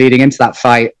opponent leading into that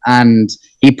fight, and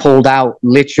he pulled out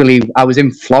literally. I was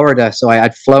in Florida, so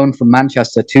I'd flown from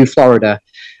Manchester to Florida.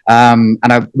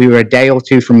 We were a day or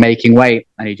two from making weight,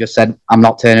 and he just said, "I'm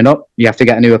not turning up. You have to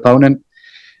get a new opponent."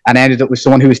 And I ended up with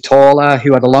someone who was taller,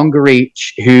 who had a longer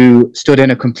reach, who stood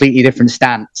in a completely different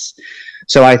stance.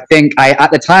 So I think at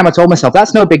the time I told myself,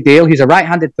 that's no big deal. He's a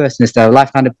right-handed person instead of a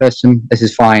left-handed person. This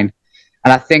is fine.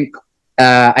 And I think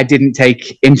I didn't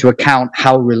take into account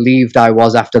how relieved I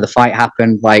was after the fight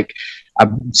happened. Like,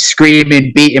 I'm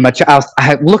screaming, beating my chest.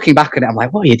 Looking back at it, I'm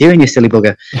like, what are you doing, you silly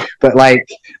bugger? But like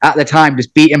at the time,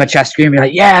 just beating my chest, screaming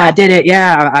like, yeah, I did it.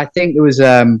 Yeah. I think it was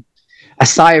a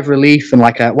sigh of relief and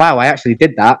like, wow, I actually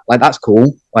did that. Like, that's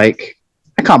cool. Like,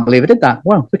 I can't believe I did that.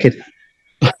 Wow, wicked.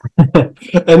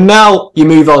 And now you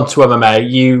move on to MMA.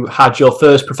 You had your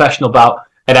first professional bout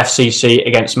at FCC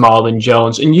against Marlon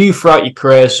Jones, and you, throughout your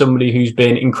career, somebody who's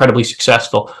been incredibly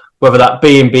successful, whether that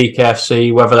be in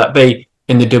BKFC, whether that be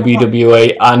in the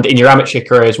WWE, and in your amateur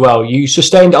career as well. You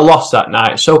sustained a loss that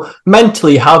night. So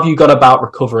mentally, how have you got about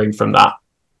recovering from that?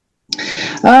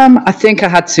 I think I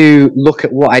had to look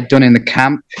at what I'd done in the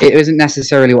camp. It isn't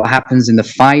necessarily what happens in the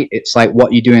fight. It's like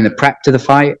what you do in the prep to the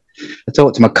fight. I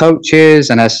talked to my coaches,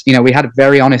 and we had a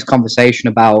very honest conversation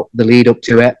about the lead up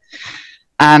to it.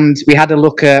 And we had to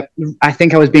look at, I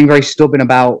think I was being very stubborn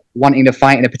about wanting to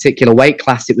fight in a particular weight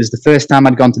class. It was the first time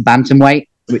I'd gone to bantamweight,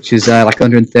 which is like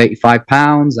 135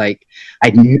 pounds. Like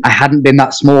I hadn't been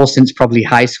that small since probably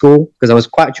high school, because I was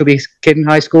quite a chubby kid in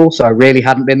high school. So I really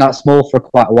hadn't been that small for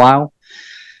quite a while.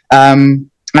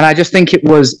 And I just think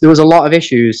there was a lot of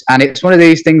issues, and it's one of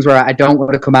these things where I don't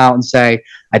want to come out and say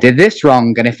I did this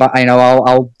wrong, and if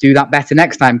I'll do that better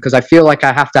next time, because I feel like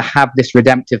I have to have this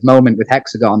redemptive moment with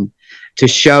Hexagon to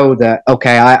show that,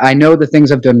 okay, I know the things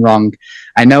I've done wrong,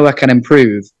 I know I can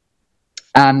improve.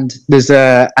 And there's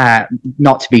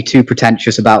not to be too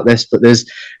pretentious about this, but there's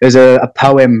a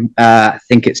poem, I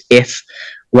think it's If,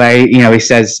 where he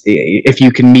says, if you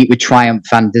can meet with triumph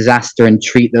and disaster and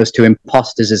treat those two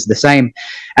imposters as the same.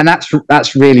 And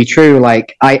that's really true.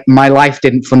 Like my life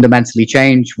didn't fundamentally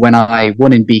change when I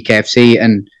won in BKFC,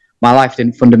 and my life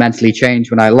didn't fundamentally change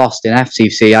when I lost in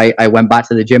FCC. I went back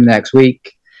to the gym the next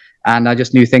week, and I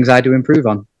just knew things I had to improve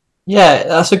on. Yeah,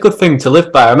 that's a good thing to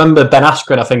live by. I remember Ben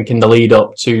Askren, I think, in the lead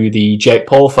up to the Jake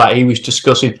Paul fight, he was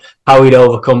discussing how he'd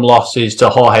overcome losses to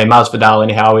Jorge Masvidal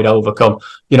and how he'd overcome,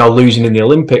 losing in the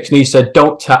Olympics. And he said,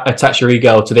 don't attach your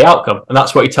ego to the outcome. And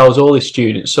that's what he tells all his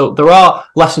students. So there are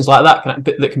lessons like that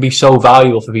that can be so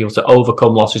valuable for people to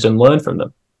overcome losses and learn from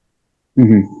them.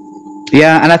 Mm-hmm.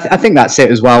 Yeah, and I think that's it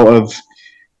as well of,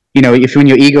 if when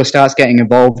your ego starts getting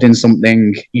involved in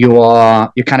something,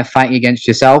 you're kind of fighting against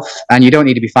yourself, and you don't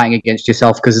need to be fighting against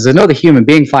yourself because there's another human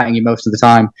being fighting you most of the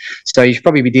time. So you should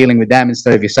probably be dealing with them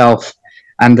instead of yourself.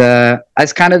 And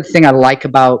that's kind of the thing I like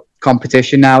about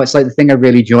competition now. It's like the thing I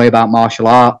really enjoy about martial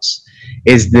arts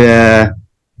is the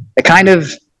kind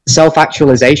of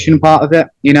self-actualization part of it,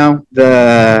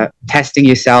 the testing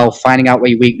yourself, finding out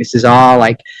where your weaknesses are,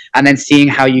 and then seeing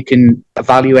how you can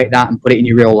evaluate that and put it in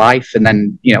your real life, and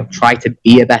then try to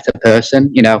be a better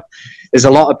person. There's a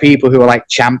lot of people who are like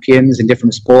champions in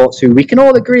different sports who we can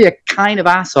all agree are kind of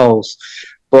assholes,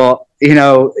 but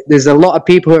there's a lot of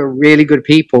people who are really good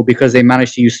people because they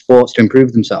manage to use sports to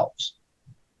improve themselves.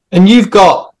 And you've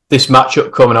got this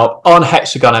matchup coming up on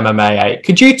Hexagon MMA.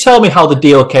 Could you tell me how the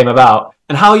deal came about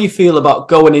and how you feel about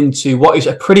going into what is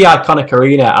a pretty iconic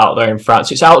arena out there in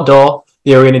France? It's outdoor,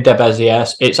 the Arena des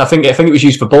Béziers. I think it was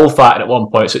used for bullfighting at one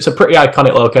point, so it's a pretty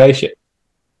iconic location.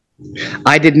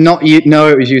 I did not know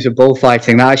it was used for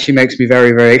bullfighting. That actually makes me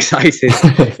very, very excited,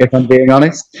 if I'm being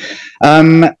honest.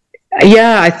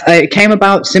 It came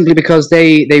about simply because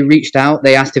they reached out.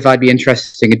 They asked if I'd be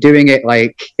interested in doing it.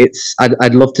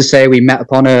 I'd love to say we met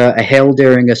upon a hill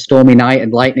during a stormy night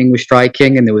and lightning was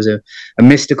striking, and there was a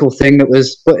mystical thing but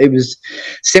it was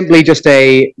simply just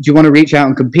do you want to reach out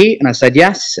and compete? And I said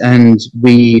yes, and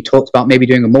we talked about maybe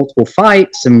doing multiple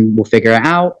fights, and we'll figure it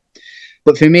out.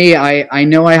 But for me, I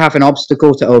know I have an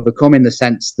obstacle to overcome in the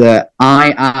sense that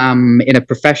I am in a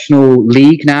professional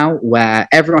league now where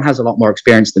everyone has a lot more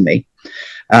experience than me.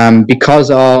 Because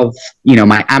of,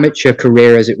 my amateur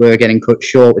career, as it were, getting cut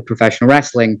short with professional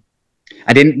wrestling,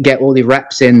 I didn't get all the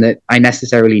reps in that I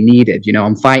necessarily needed.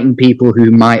 I'm fighting people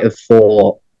who might have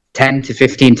fought 10 to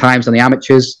 15 times on the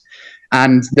amateurs.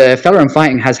 And the fella I'm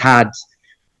fighting has had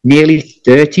nearly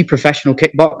 30 professional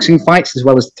kickboxing fights as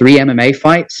well as 3 MMA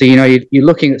fights. So, you're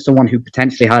looking at someone who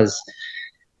potentially has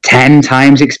 10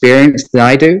 times experience that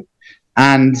I do.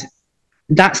 And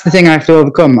that's the thing I have to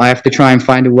overcome. I have to try and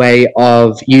find a way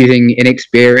of using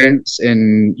inexperience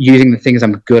and using the things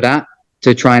I'm good at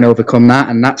to try and overcome that.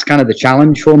 And that's kind of the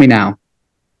challenge for me now.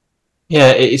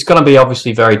 Yeah, it's going to be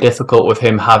obviously very difficult with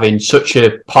him having such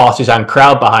a partisan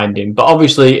crowd behind him. But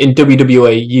obviously in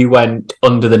WWE, you went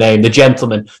under the name The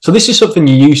Gentleman. So this is something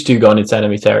you're used to going into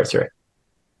enemy territory.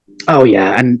 Oh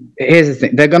yeah, and here's the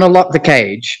thing: they're going to lock the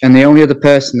cage, and the only other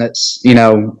person that's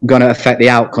going to affect the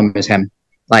outcome is him.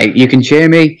 Like, you can cheer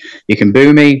me, you can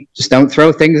boo me, just don't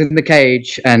throw things in the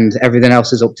cage, and everything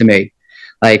else is up to me.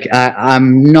 Like,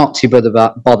 I'm not too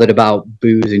bothered about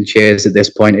boos and cheers at this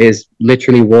point. It is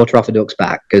literally water off a duck's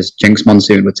back, as Jinx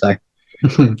Monsoon would say.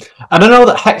 And I know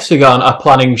that Hexagon are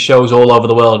planning shows all over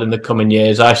the world in the coming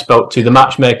years. I spoke to the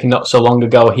matchmaker not so long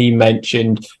ago. He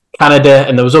mentioned Canada,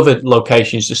 and there was other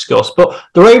locations discussed. But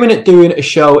they're aiming at doing a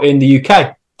show in the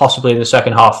UK, possibly in the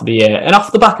second half of the year. And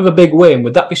off the back of a big win,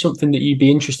 would that be something that you'd be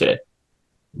interested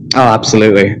in? Oh,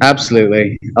 absolutely.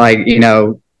 Absolutely. Like,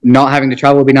 not having to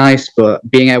travel would be nice, but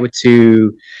being able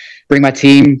to bring my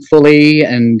team fully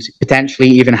and potentially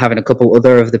even having a couple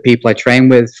other of the people I train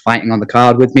with fighting on the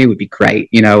card with me would be great.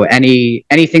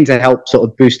 Anything to help sort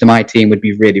of boost my team would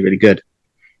be really, really good.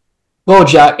 Well,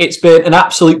 Jack, it's been an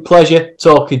absolute pleasure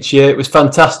talking to you. It was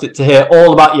fantastic to hear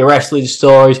all about your wrestling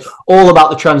stories, all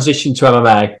about the transition to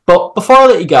MMA. But before I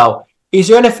let you go, is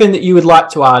there anything that you would like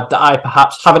to add that I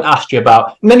perhaps haven't asked you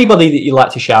about, and anybody that you'd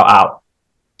like to shout out?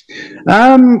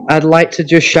 I'd like to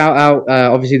just shout out,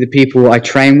 obviously, the people I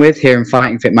train with here in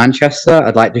Fighting Fit Manchester.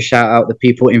 I'd like to shout out the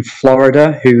people in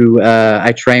Florida who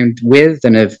I trained with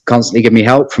and have constantly given me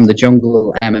help from the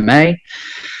Jungle MMA.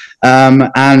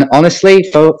 And honestly,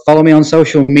 follow me on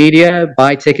social media,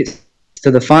 buy tickets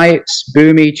to the fights,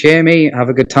 boo me, cheer me, have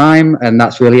a good time, and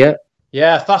that's really it.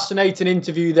 Yeah, fascinating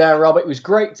interview there, Rob. It was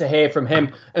great to hear from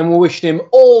him, and we're wishing him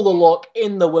all the luck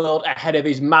in the world ahead of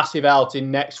his massive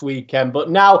outing next weekend. But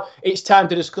now it's time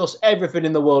to discuss everything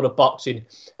in the world of boxing,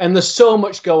 and there's so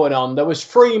much going on. There was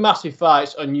 3 massive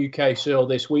fights on UK soil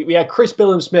this week. We had Chris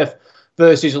Billam-Smith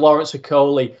versus Lawrence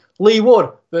Okoli, Lee Wood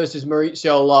versus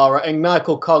Maurizio Lara, and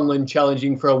Michael Conlon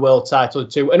challenging for a world title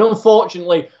too. And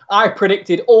unfortunately, I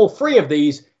predicted all 3 of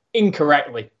these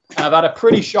incorrectly. I've had a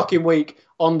pretty shocking week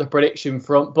on the prediction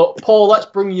front. But Paul, let's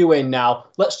bring you in now.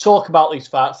 Let's talk about these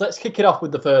fights. Let's kick it off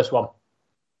with the first one.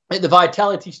 At the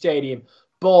Vitality Stadium,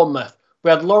 Bournemouth, we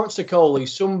had Lawrence Okoli,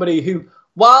 somebody who,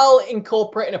 while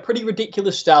incorporating a pretty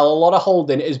ridiculous style, a lot of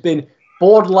holding, has been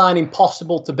borderline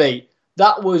impossible to beat.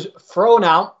 That was thrown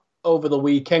out over the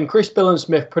weekend. Chris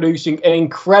Billam-Smith producing an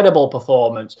incredible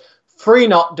performance. 3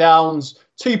 knockdowns,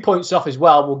 2 points off as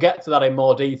well. We'll get to that in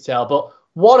more detail. But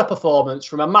what a performance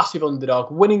from a massive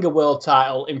underdog, winning a world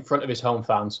title in front of his home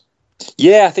fans.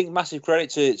 Yeah, I think massive credit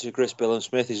to Chris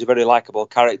Billam-Smith. He's a very likeable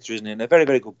character, isn't he? And a very,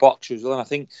 very good boxer as well. And I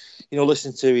think,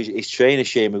 listening to his trainer,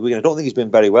 Shane McGuigan, I don't think he's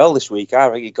been very well this week. I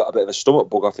think he got a bit of a stomach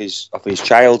bug off his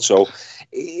child. So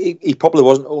he probably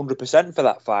wasn't 100% for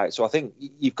that fight. So I think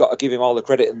you've got to give him all the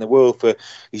credit in the world for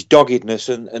his doggedness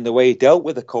and the way he dealt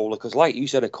with Okoli. Because like you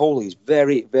said, Okoli is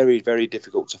very, very, very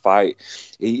difficult to fight.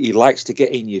 He likes to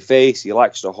get in your face. He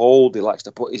likes to hold. He likes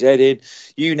to put his head in.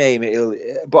 You name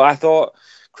it. But I thought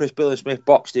Chris Billam-Smith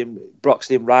boxed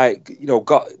him right,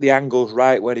 got the angles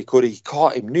right where he could. He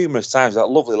caught him numerous times, that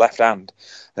lovely left hand.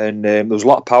 And there was a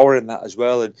lot of power in that as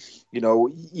well. And,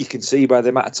 you can see by the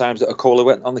amount of times that Okoli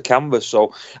went on the canvas.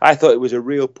 So I thought it was a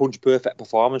real punch-perfect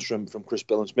performance from Chris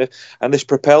Billam-Smith. And this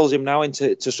propels him now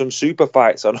into some super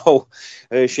fights. I know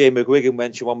Shane McGuigan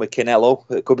mentioned one with Canelo.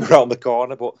 It could be around the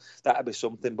corner, but that'd be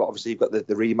something. But obviously you've got the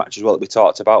rematch as well that we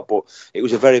talked about. But it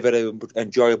was a very, very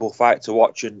enjoyable fight to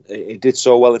watch. And he did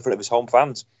so well in front of his home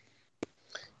fans.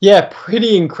 Yeah,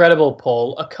 pretty incredible,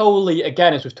 Paul. Okoli,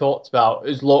 again, as we've talked about,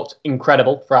 has looked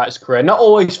incredible throughout his career. Not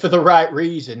always for the right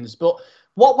reasons, but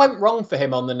what went wrong for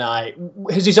him on the night?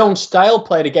 Has his own style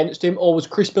played against him, or was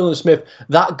Chris Billam-Smith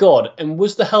that good? And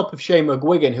was the help of Shane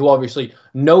McGuigan, who obviously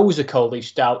knows Okoli's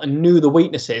style and knew the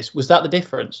weaknesses, was that the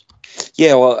difference?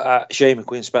 Yeah, well, Shane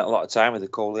McGuigan spent a lot of time with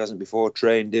Okoli, hasn't before,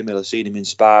 trained him, he'll have seen him in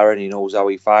sparring, he knows how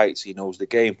he fights, he knows the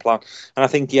game plan, and I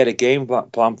think he had a game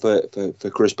plan for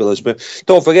Chris Billam-Smith.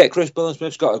 Don't forget, Chris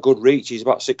Billam-Smith's got a good reach, he's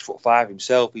about 6'5"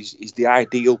 himself, he's the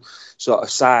ideal sort of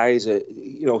size,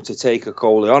 to take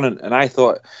Okoli on, and I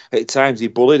thought at times he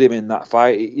bullied him in that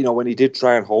fight. When he did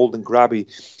try and hold and grab,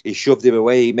 he shoved him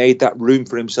away, he made that room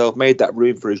for himself, made that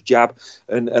room for his jab,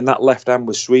 and that left hand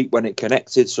was sweet when it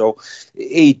connected, so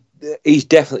he's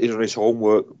definitely done his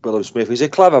homework, Billam-Smith. He's a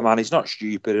clever man. He's not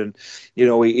stupid, and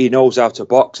he knows how to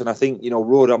box. And I think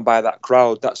rode on by that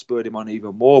crowd, that spurred him on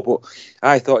even more. But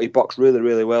I thought he boxed really,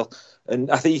 really well,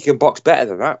 and I think he can box better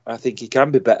than that. I think he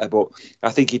can be better, but I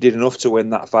think he did enough to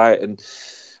win that fight. And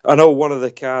I know one of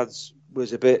the cards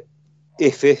was a bit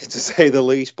iffy, to say the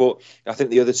least, but I think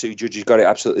the other 2 judges got it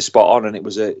absolutely spot on, and it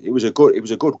was a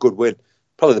good win.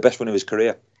 Probably the best win of his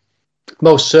career.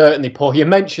 Most certainly, Paul. You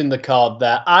mentioned the card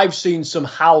there. I've seen some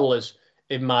howlers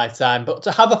in my time, but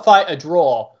to have a fight a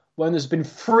draw when there's been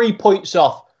 3 points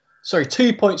off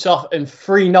 2 points off and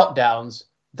 3 knockdowns.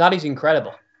 That is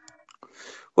incredible.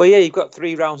 Well, yeah, you've got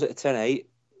 3 rounds at a 10-8,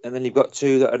 and then you've got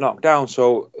 2 that are knocked down,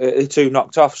 so 2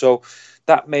 knocked off. So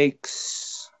that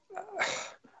makes...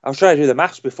 I was trying to do the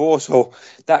maths before, so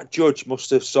that judge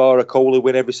must have saw a Coley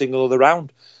win every single other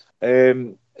round.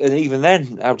 And even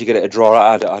then, how do you get it a draw?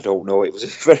 I don't know. It was a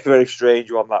very, very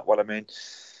strange one, that one. I mean,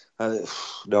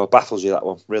 no, it baffles you, that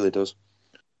one. Really does.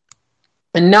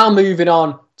 And now moving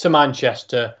on to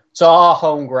Manchester, to our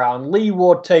home ground. Lee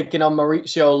Ward taking on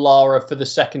Maurizio Lara for the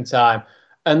second time.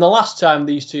 And the last time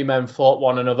these two men fought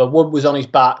one another, Wood was on his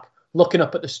back, looking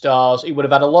up at the stars. He would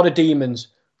have had a lot of demons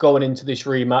going into this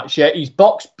rematch. Yet he's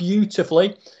boxed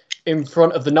beautifully in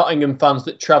front of the Nottingham fans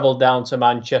that travelled down to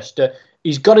Manchester.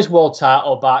 He's got his world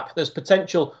title back. There's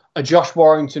potential a Josh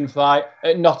Warrington fight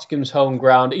at Nottingham's home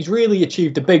ground. He's really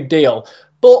achieved a big deal.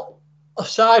 But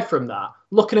aside from that,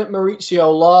 looking at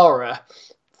Maurizio Lara,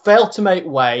 failed to make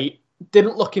weight,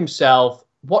 didn't look himself.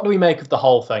 What do we make of the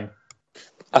whole thing?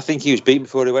 I think he was beaten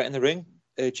before he went in the ring,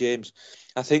 James.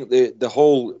 I think the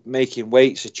whole making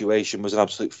weight situation was an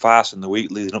absolute farce in the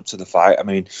week leading up to the fight. I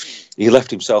mean, he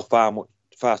left himself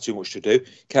far too much to do.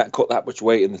 Can't cut that much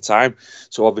weight in the time.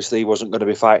 So obviously he wasn't going to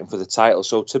be fighting for the title.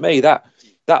 So to me, that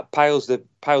piles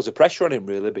the pressure on him,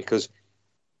 really, because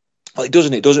well, it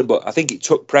doesn't. But I think it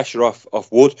took pressure off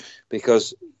Wood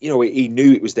because, he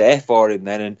knew it was there for him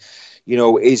then. And,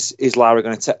 is Lara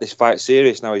going to take this fight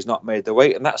serious now? He's not made the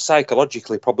weight. And that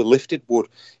psychologically probably lifted Wood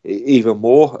even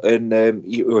more. And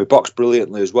he boxed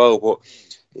brilliantly as well. But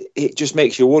it just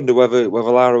makes you wonder whether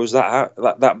Lara was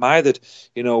that mithered,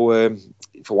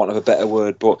 for want of a better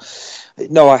word. But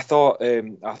no, I thought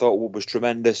Wood was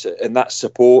tremendous, and that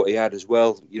support he had as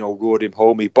well, rode him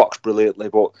home. He boxed brilliantly,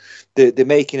 but the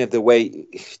making of the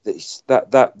weight,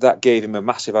 that gave him a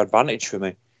massive advantage for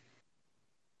me.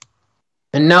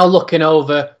 And now looking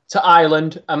over to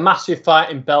Ireland, a massive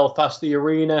fight in Belfast. The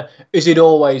arena, as it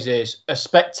always is, a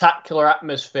spectacular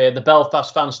atmosphere. The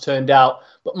Belfast fans turned out,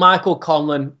 but Michael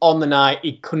Conlan on the night,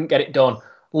 he couldn't get it done.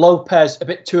 Lopez, a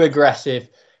bit too aggressive,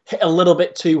 hit a little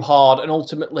bit too hard, and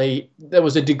ultimately there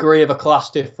was a degree of a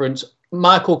class difference.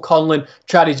 Michael Conlan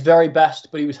tried his very best,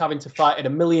 but he was having to fight at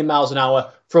 1,000,000 miles an hour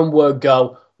from word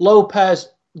go. Lopez,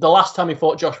 the last time he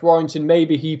fought Josh Warrington,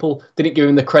 maybe people didn't give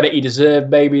him the credit he deserved.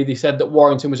 Maybe they said that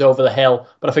Warrington was over the hill,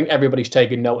 but I think everybody's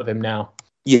taking note of him now.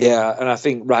 Yeah, and I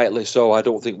think rightly so. I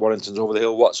don't think Warrington's over the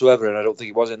hill whatsoever, and I don't think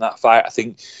he was in that fight. I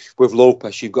think with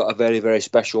Lopez, you've got a very, very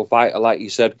special fighter, like you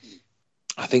said.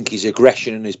 I think his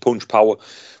aggression and his punch power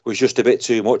was just a bit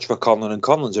too much for Conlan, and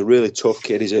Conlan's a really tough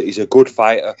kid. He's a good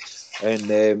fighter, and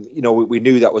we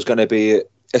knew that was going to be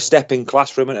a step in class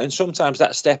for him, and sometimes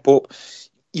that step up,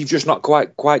 you've just not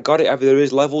quite got it. There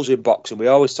is levels in boxing. We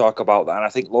always talk about that, and I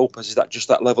think Lopez is just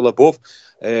that level above.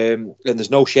 And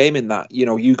there's no shame in that.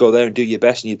 You go there and do your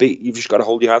best, and you've just got to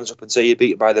hold your hands up and say you're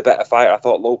beaten by the better fighter. I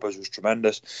thought Lopez was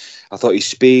tremendous. I thought his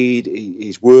speed,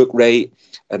 his work rate,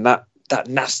 and that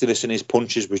nastiness in his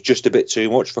punches was just a bit too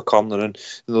much for Conlan, and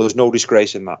there was no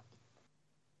disgrace in that.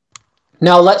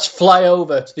 Now let's fly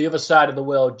over to the other side of the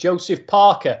world. Joseph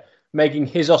Parker making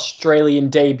his Australian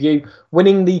debut,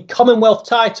 winning the Commonwealth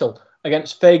title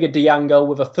against Fega Diango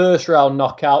with a first-round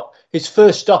knockout, his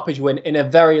first stoppage win in a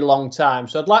very long time.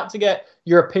 So I'd like to get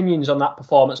your opinions on that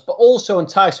performance, but also on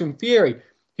Tyson Fury,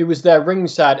 who was there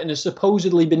ringside and has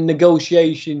supposedly been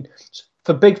negotiations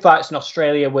for big fights in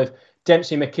Australia with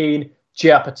Dempsey McKean,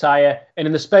 Gia Pataya, and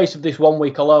in the space of this 1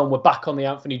 week alone, we're back on the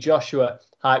Anthony Joshua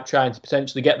hype, trying to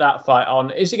potentially get that fight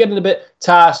on. Is it getting a bit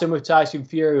tiresome with Tyson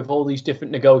Fury with all these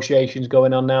different negotiations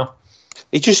going on now?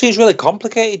 It just seems really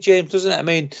complicated, James, doesn't it? I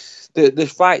mean, the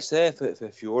fights there for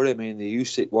Fury. I mean, the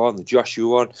Usyk one, the Joshua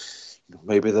one,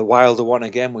 maybe the Wilder one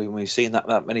again. We've seen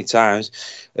that many times.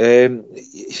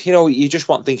 You just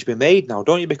want things to be made now,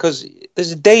 don't you? Because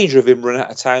there's a danger of him running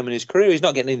out of time in his career. He's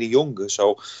not getting any younger,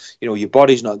 so your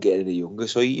body's not getting any younger.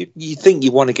 So you think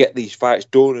you want to get these fights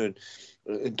done and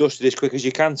dusted as quick as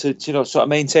you can to sort of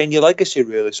maintain your legacy,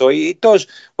 really. So it does,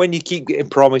 when you keep getting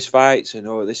promised fights and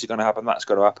this is going to happen, that's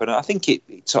going to happen. I think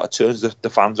it sort of turns the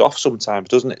fans off sometimes,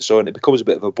 doesn't it? So, and it becomes a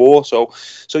bit of a bore. So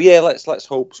yeah, let's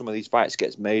hope some of these fights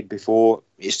gets made before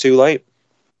it's too late.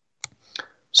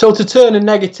 So to turn a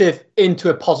negative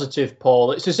into a positive,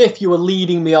 Paul, it's as if you were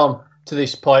leading me on to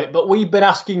this point, but we've been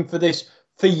asking for this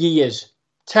for years.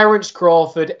 Terence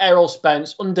Crawford, Errol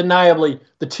Spence, undeniably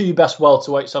the two best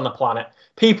welterweights on the planet.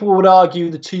 People would argue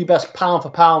the two best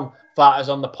pound-for-pound fighters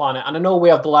on the planet. And I know we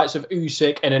have the likes of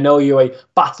Usyk and Inoue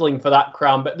battling for that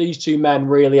crown, but these two men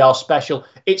really are special.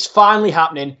 It's finally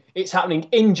happening. It's happening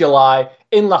in July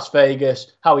in Las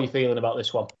Vegas. How are you feeling about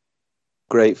this one?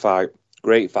 Great fight.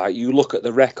 Great fight. You look at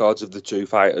the records of the two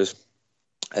fighters.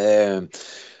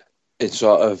 It's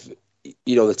sort of,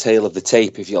 the tail of the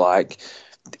tape, if you like.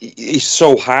 It's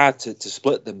so hard to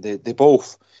split them. They're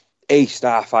both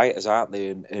A-star fighters, aren't they?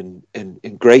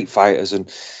 And great fighters.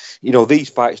 And, these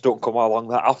fights don't come along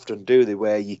that often, do they?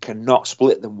 Where you cannot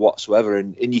split them whatsoever.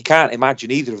 And you can't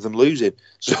imagine either of them losing.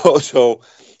 So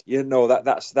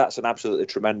that's an absolutely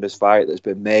tremendous fight that's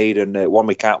been made, and one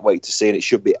we can't wait to see. And it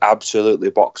should be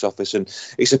absolutely box office. And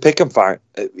it's a pick and fight.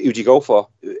 Who'd you go for?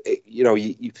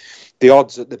 The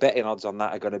odds, the betting odds on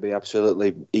that are going to be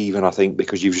absolutely even, I think,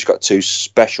 because you've just got two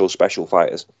special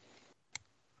fighters.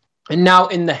 And now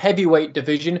in the heavyweight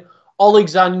division,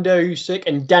 Alexander Usyk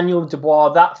and Daniel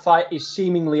Dubois, that fight is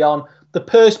seemingly on. The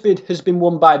purse bid has been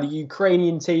won by the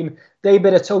Ukrainian team. They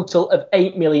bid a total of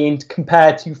 8 million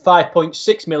compared to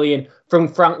 5.6 million from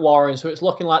Frank Warren. So it's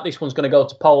looking like this one's going to go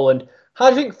to Poland. How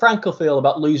do you think Frank will feel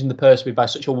about losing the purse bid by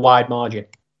such a wide margin?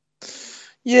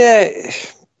 Yeah,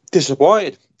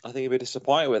 disappointed. I think he'd be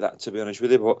disappointed with that, to be honest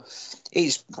with you. But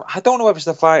I don't know if it's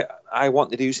the fight I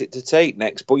wanted Usyk to take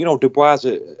next. But, Dubois is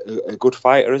a good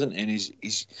fighter, isn't he? And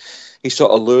he's sort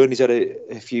of learned. He's had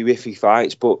a few iffy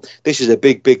fights. But this is a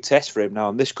big, big test for him now.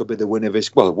 And this could be the win of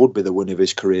his... Well, it would be the win of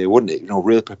his career, wouldn't it?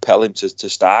 Really propel him to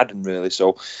stardom, really.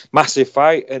 So, massive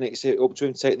fight. And it's up to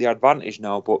him to take the advantage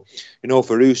now. But,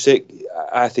 for Usyk,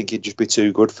 I think he'd just be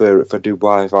too good for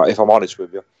Dubois, if I'm honest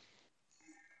with you.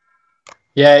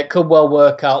 Yeah, it could well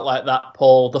work out like that,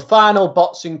 Paul. The final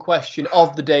boxing question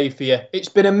of the day for you. It's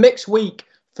been a mixed week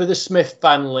for the Smith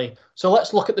family. So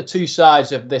let's look at the two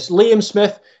sides of this. Liam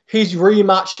Smith, his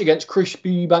rematch against Chris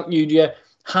Eubank Jr.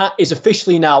 is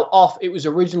officially now off. It was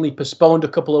originally postponed a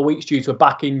couple of weeks due to a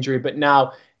back injury, but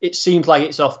now it seems like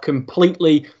it's off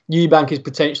completely. Eubank is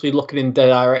potentially looking in the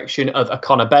direction of a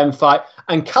Conor Benn fight.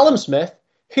 And Callum Smith,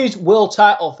 his world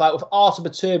title fight with Artur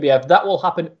Beterbiev, that will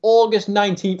happen August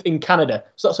 19th in Canada.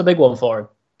 So that's a big one for him.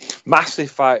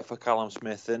 Massive fight for Callum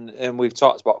Smith, and we've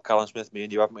talked about Callum Smith, me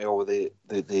and you, haven't we, over the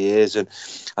years, and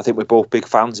I think we're both big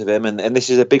fans of him, and this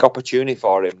is a big opportunity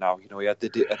for him now. He had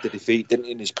the defeat, didn't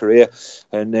he, in his career,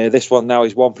 and this one now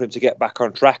is one for him to get back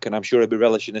on track, and I'm sure he'll be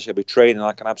relishing this. He'll be training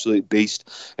like an absolute beast,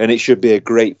 and it should be a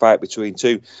great fight between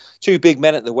two big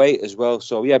men at the weight as well.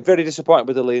 So yeah, very disappointed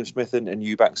with the Liam Smith and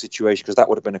Eubank situation, because that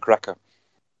would have been a cracker.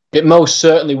 It most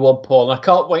certainly would, Paul. And I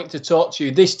can't wait to talk to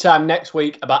you this time next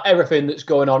week about everything that's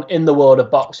going on in the world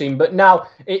of boxing. But now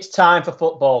it's time for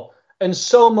football. And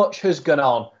so much has gone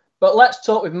on. But let's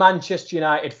talk with Manchester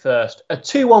United first. A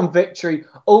 2-1 victory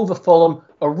over Fulham,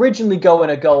 originally going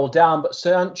a goal down, but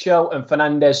Sancho and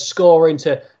Fernandes scoring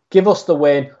to give us the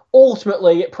win.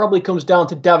 Ultimately, it probably comes down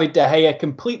to David De Gea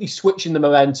completely switching the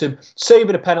momentum,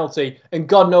 saving a penalty, and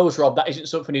God knows, Rob, that isn't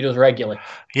something he does regularly.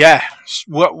 Yeah,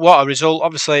 what a result.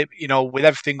 Obviously, with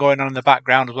everything going on in the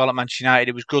background as well at Manchester United,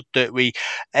 it was good that we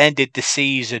ended the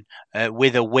season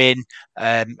with a win,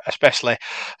 especially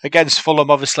against Fulham.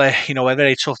 Obviously, a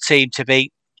very tough team to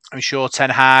beat. I'm sure Ten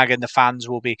Hag and the fans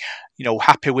will be,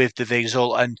 happy with the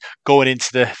result, and going into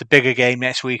the bigger game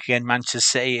next week against Manchester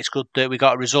City, it's good that we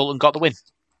got a result and got the win.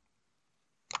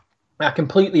 I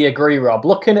completely agree, Rob.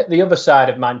 Looking at the other side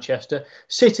of Manchester,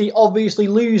 City obviously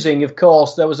losing. Of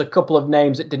course, there was a couple of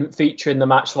names that didn't feature in the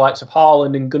match, the likes of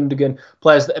Haaland and Gundogan,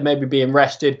 players that are maybe being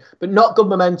rested, but not good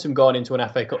momentum going into an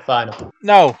FA Cup final.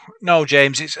 No,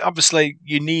 James. It's obviously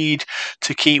you need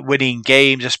to keep winning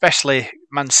games, especially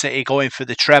Man City going for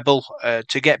the treble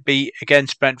to get beat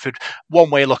against Brentford.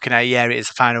 One way of looking at it, yeah, it is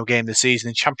the final game of the season.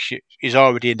 The championship is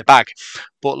already in the bag.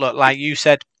 But look, like you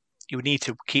said, you need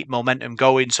to keep momentum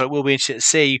going. So it will be interesting to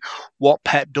see what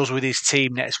Pep does with his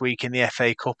team next week in the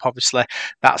FA Cup. Obviously,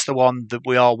 that's the one that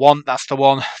we all want. That's the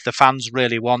one the fans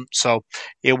really want. So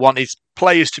he'll want his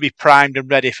players to be primed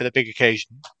and ready for the big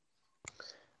occasion.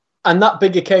 And that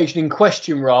big occasion in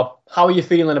question, Rob, how are you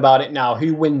feeling about it now?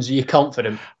 Who wins? Are you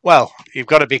confident? Well, you've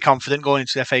got to be confident going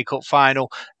into the FA Cup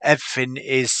final. Everything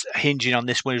is hinging on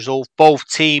this win result. Both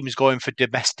teams going for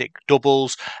domestic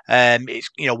doubles. It's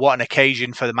what an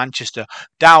occasion for the Manchester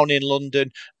down in London.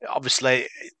 Obviously,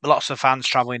 lots of fans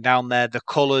travelling down there. The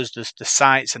colours, the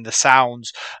sights, and the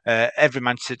sounds. Every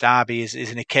Manchester derby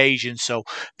is an occasion. So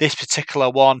this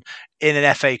particular one in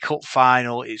an FA Cup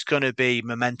final, it's going to be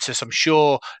momentous. I'm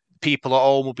sure people at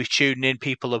home will be tuning in,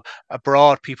 people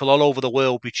abroad, people all over the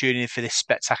world will be tuning in for this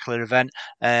spectacular event.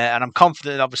 And I'm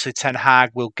confident that obviously Ten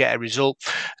Hag will get a result.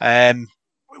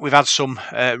 We've had some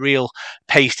real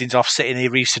pastings off City in the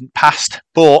recent past,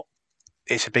 but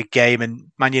it's a big game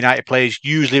and Man United players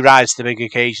usually rise to the big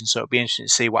occasion, so it'll be interesting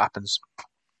to see what happens.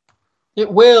 It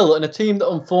will, and a team that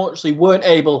unfortunately weren't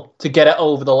able to get it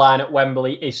over the line at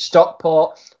Wembley is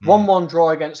Stockport. 1-1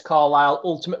 draw against Carlisle,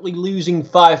 ultimately losing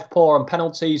 5-4 on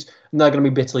penalties, and they're going to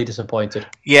be bitterly disappointed.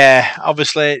 Yeah,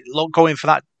 obviously, going for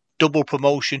that double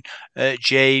promotion,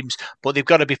 James, but they've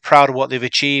got to be proud of what they've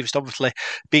achieved. Obviously,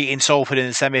 beating Salford in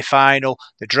the semi-final,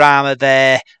 the drama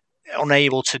there,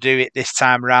 unable to do it this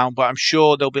time around, but I'm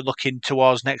sure they'll be looking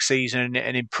towards next season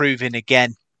and improving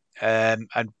again. And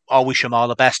I wish them all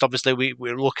the best. Obviously,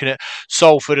 we're looking at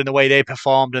Salford and the way they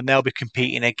performed, and they'll be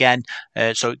competing again.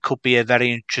 So it could be a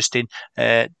very interesting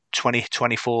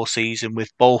 2024 season with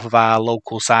both of our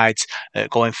local sides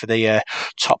going for the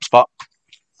top spot.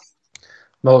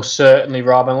 Most certainly,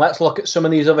 Rob. And let's look at some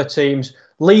of these other teams.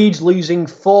 Leeds losing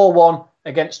 4-1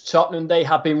 against Tottenham. They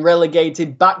have been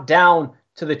relegated back down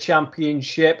to the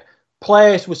Championship.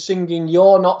 Players were singing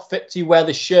 "You're not fit to wear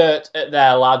the shirt" at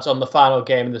their lads on the final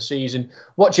game of the season.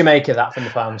 What do you make of that from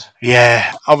the fans?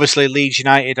 Yeah, obviously Leeds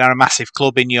United are a massive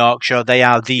club in Yorkshire. They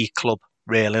are the club,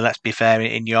 really, let's be fair,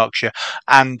 in Yorkshire.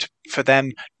 And for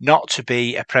them not to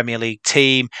be a Premier League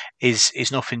team is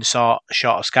nothing short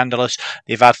of scandalous.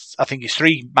 They've had, I think it's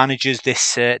 3 managers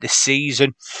this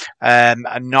season, and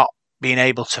not being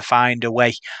able to find a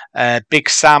way. Big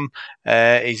Sam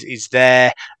is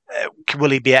there.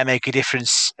 Will he be able to make a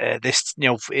difference this,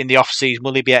 in the off season?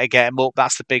 Will he be able to get him up?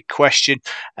 That's the big question.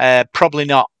 Probably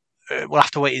not. We'll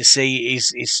have to wait and see.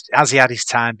 Has he had his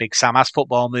time, Big Sam? Has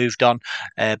football moved on?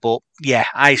 But yeah,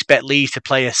 I expect Leeds to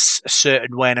play a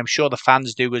certain way, and I'm sure the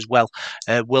fans do as well.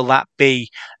 Will that be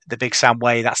the Big Sam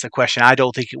way? That's the question. I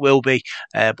don't think it will be,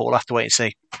 but we'll have to wait and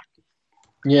see.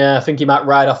 Yeah, I think he might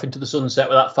ride off into the sunset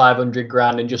with that 500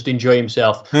 grand and just enjoy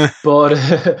himself. But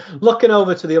looking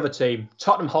over to the other team,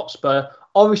 Tottenham Hotspur,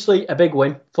 obviously a big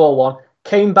win, 4-1.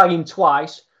 Kane bagging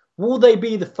twice. Will they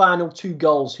be the final 2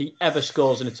 goals he ever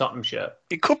scores in a Tottenham shirt?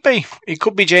 It could be,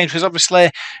 James, because obviously,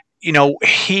 he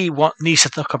needs to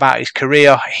think about his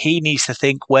career. He needs to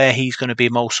think where he's going to be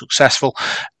most successful.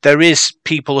 There is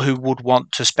people who would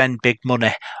want to spend big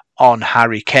money on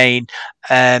Harry Kane.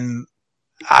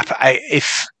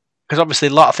 Because obviously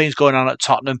a lot of things going on at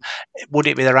Tottenham, would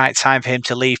it be the right time for him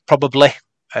to leave? Probably.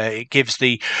 It gives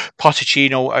the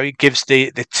Pochettino, it gives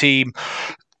the team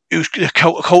who's the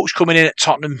coach coming in at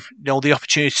Tottenham, the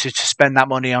opportunity to spend that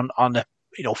money on the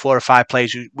 4 or 5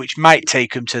 players which might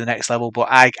take him to the next level. But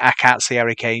I can't see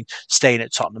Harry Kane staying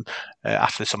at Tottenham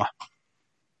after the summer.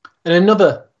 And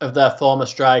another of their former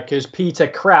strikers, Peter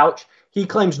Crouch, he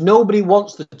claims nobody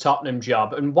wants the Tottenham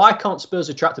job. And why can't Spurs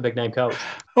attract a big-name coach?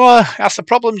 Well, that's the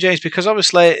problem, James, because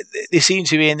obviously they seem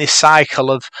to be in this cycle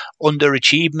of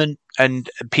underachievement, and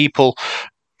people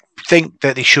think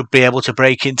that they should be able to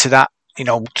break into that,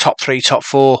 top 3, top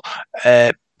 4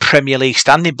 Premier League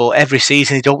standing, but every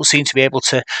season they don't seem to be able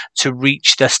to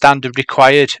reach the standard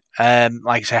required. Like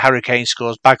I say, Harry Kane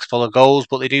scores bags full of goals,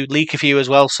 but they do leak a few as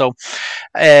well. So,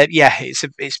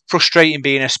 it's frustrating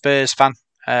being a Spurs fan.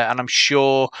 And I'm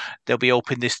sure they'll be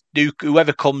open this new,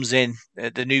 whoever comes in,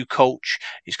 the new coach,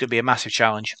 is going to be a massive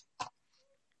challenge.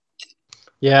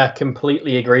 Yeah,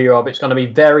 completely agree, Rob. It's going to be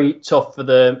very tough for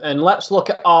them. And let's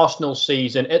look at Arsenal's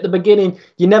season. At the beginning,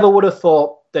 you never would have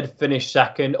thought they'd finish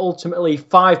second. Ultimately,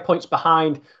 5 points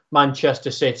behind Manchester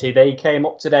City. They came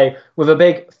up today with a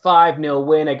big 5-0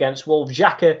 win against Wolves.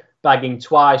 Xhaka bagging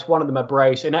twice, one of them a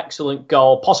brace, an excellent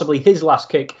goal, possibly his last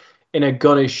kick in a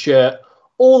Gunners shirt.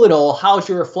 All in all, how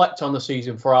do you reflect on the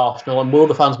season for Arsenal, and will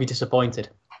the fans be disappointed?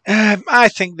 I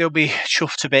think they'll be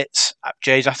chuffed to bits,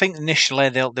 Jays. I think initially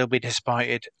they'll be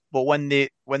disappointed, but when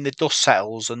the dust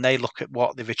settles and they look at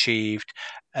what they've achieved,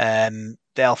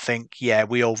 they'll think, yeah,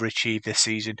 we overachieved this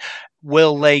season.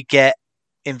 Will they get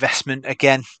investment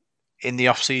again in the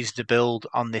off-season to build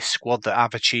on this squad that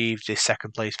have achieved this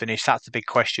second place finish? That's the big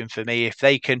question for me. If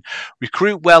they can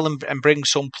recruit well and bring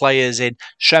some players in,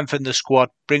 strengthen the squad,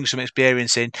 bring some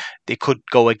experience in, they could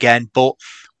go again. But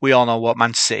we all know what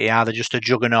Manchester City are. They're just a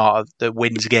juggernaut that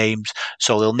wins games.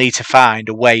 So they'll need to find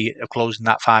a way of closing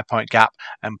that 5-point gap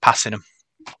and passing them.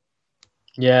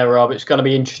 Yeah, Rob, it's going to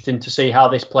be interesting to see how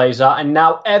this plays out. And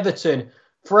now Everton,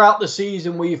 throughout the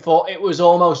season, we thought it was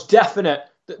almost definite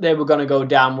that they were going to go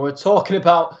down. We were talking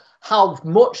about how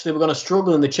much they were going to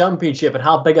struggle in the Championship and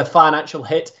how big a financial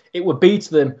hit it would be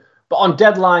to them. But on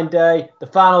deadline day, the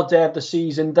final day of the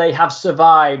season, they have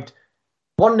survived.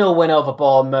 1-0 win over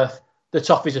Bournemouth. The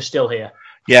Toffees are still here.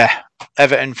 Yeah,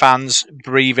 Everton fans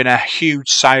breathing a huge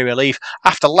sigh of relief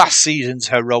after last season's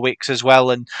heroics as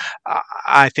well. And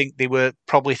I think they were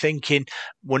probably thinking,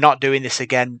 we're not doing this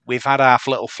again. We've had our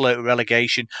little flirt with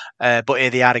relegation, but here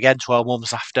they are again 12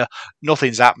 months after.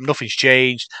 Nothing's happened, nothing's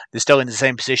changed. They're still in the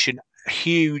same position.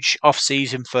 huge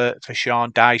off-season for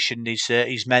Sean Dyche and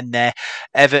his men there.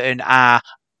 Everton are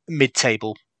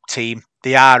mid-table team.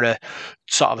 They are a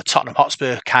sort of a Tottenham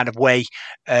Hotspur kind of way.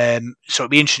 So it'll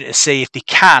be interesting to see if they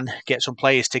can get some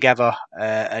players together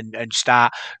and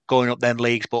start going up them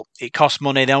leagues. But it costs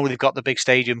money. Now they've got the big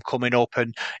stadium coming up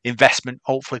and investment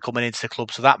hopefully coming into the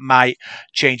club. So that might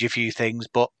change a few things.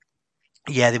 But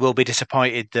yeah, they will be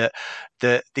disappointed that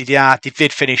they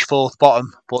did finish fourth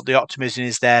bottom, but the optimism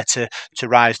is there to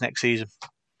rise next season.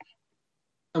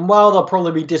 And while they'll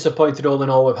probably be disappointed all in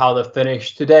all with how they've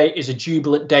finished, today is a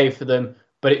jubilant day for them,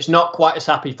 but it's not quite as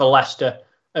happy for Leicester.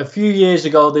 A few years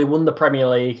ago, they won the Premier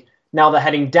League. Now they're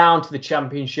heading down to the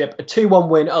Championship. A 2-1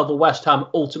 win over West Ham,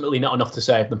 ultimately not enough to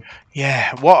save them.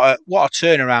 Yeah, what a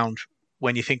turnaround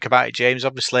when you think about it, James.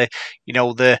 Obviously,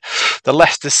 the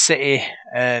Leicester City,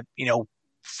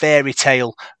 fairy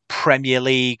tale Premier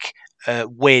League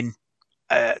win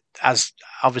has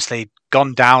obviously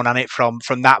gone down on it from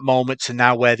that moment to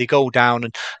now where they go down,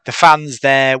 and the fans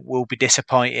there will be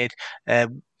disappointed.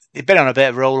 They've been on a bit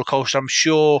of a roller coaster. I'm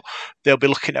sure they'll be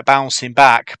looking at bouncing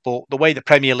back, but the way the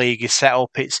Premier League is set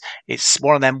up, it's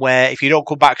one of them where if you don't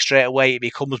come back straight away, it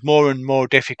becomes more and more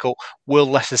difficult. Will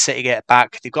Leicester City get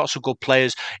back? They've got some good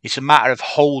players. It's a matter of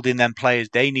holding them players.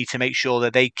 They need to make sure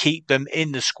that they keep them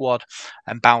in the squad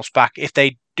and bounce back. If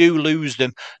they do lose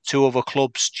them to other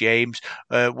clubs, James,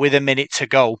 with a minute to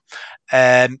go,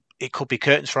 it could be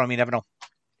curtains for them. You never know.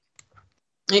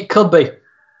 It could be,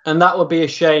 and that would be a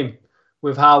shame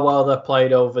with how well they've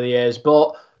played over the years.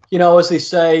 But, as they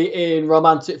say in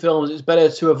romantic films, it's better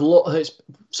to have it's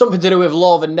something to do with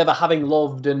love and never having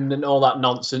loved and all that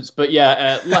nonsense. But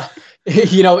yeah,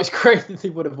 it's great that they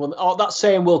would have won. Oh, that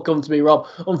saying will come to me, Rob.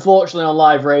 Unfortunately, on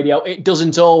live radio, it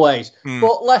doesn't always.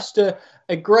 But Leicester,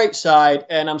 a great side,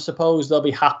 and I'm suppose they'll be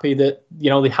happy that,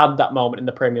 they had that moment in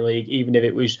the Premier League, even if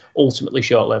it was ultimately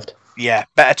short-lived. Yeah,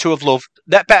 better to have loved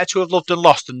and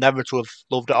lost than never to have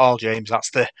loved at all, James.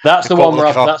 That's the one,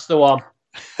 Rob. That's the one.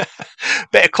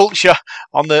 Bit of culture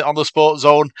on the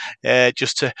Sportszone,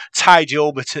 just to tide you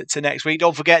over to next week.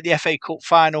 Don't forget the FA Cup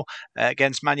final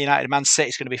against Man United and Man City.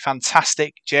 It's going to be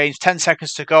fantastic. James, 10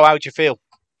 seconds to go. How do you feel?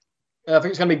 I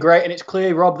think it's going to be great, and it's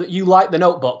clear, Rob, that you like the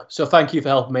notebook. So thank you for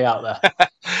helping me out there.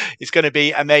 It's going to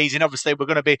be amazing. Obviously, we're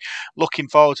going to be looking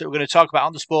forward to it. We're going to talk about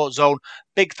on the Sportszone.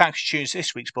 Big thanks to tunes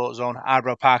this week's Sportszone. I'm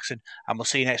Rob Parkinson, and we'll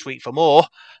see you next week for more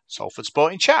Salford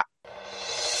Sporting Chat.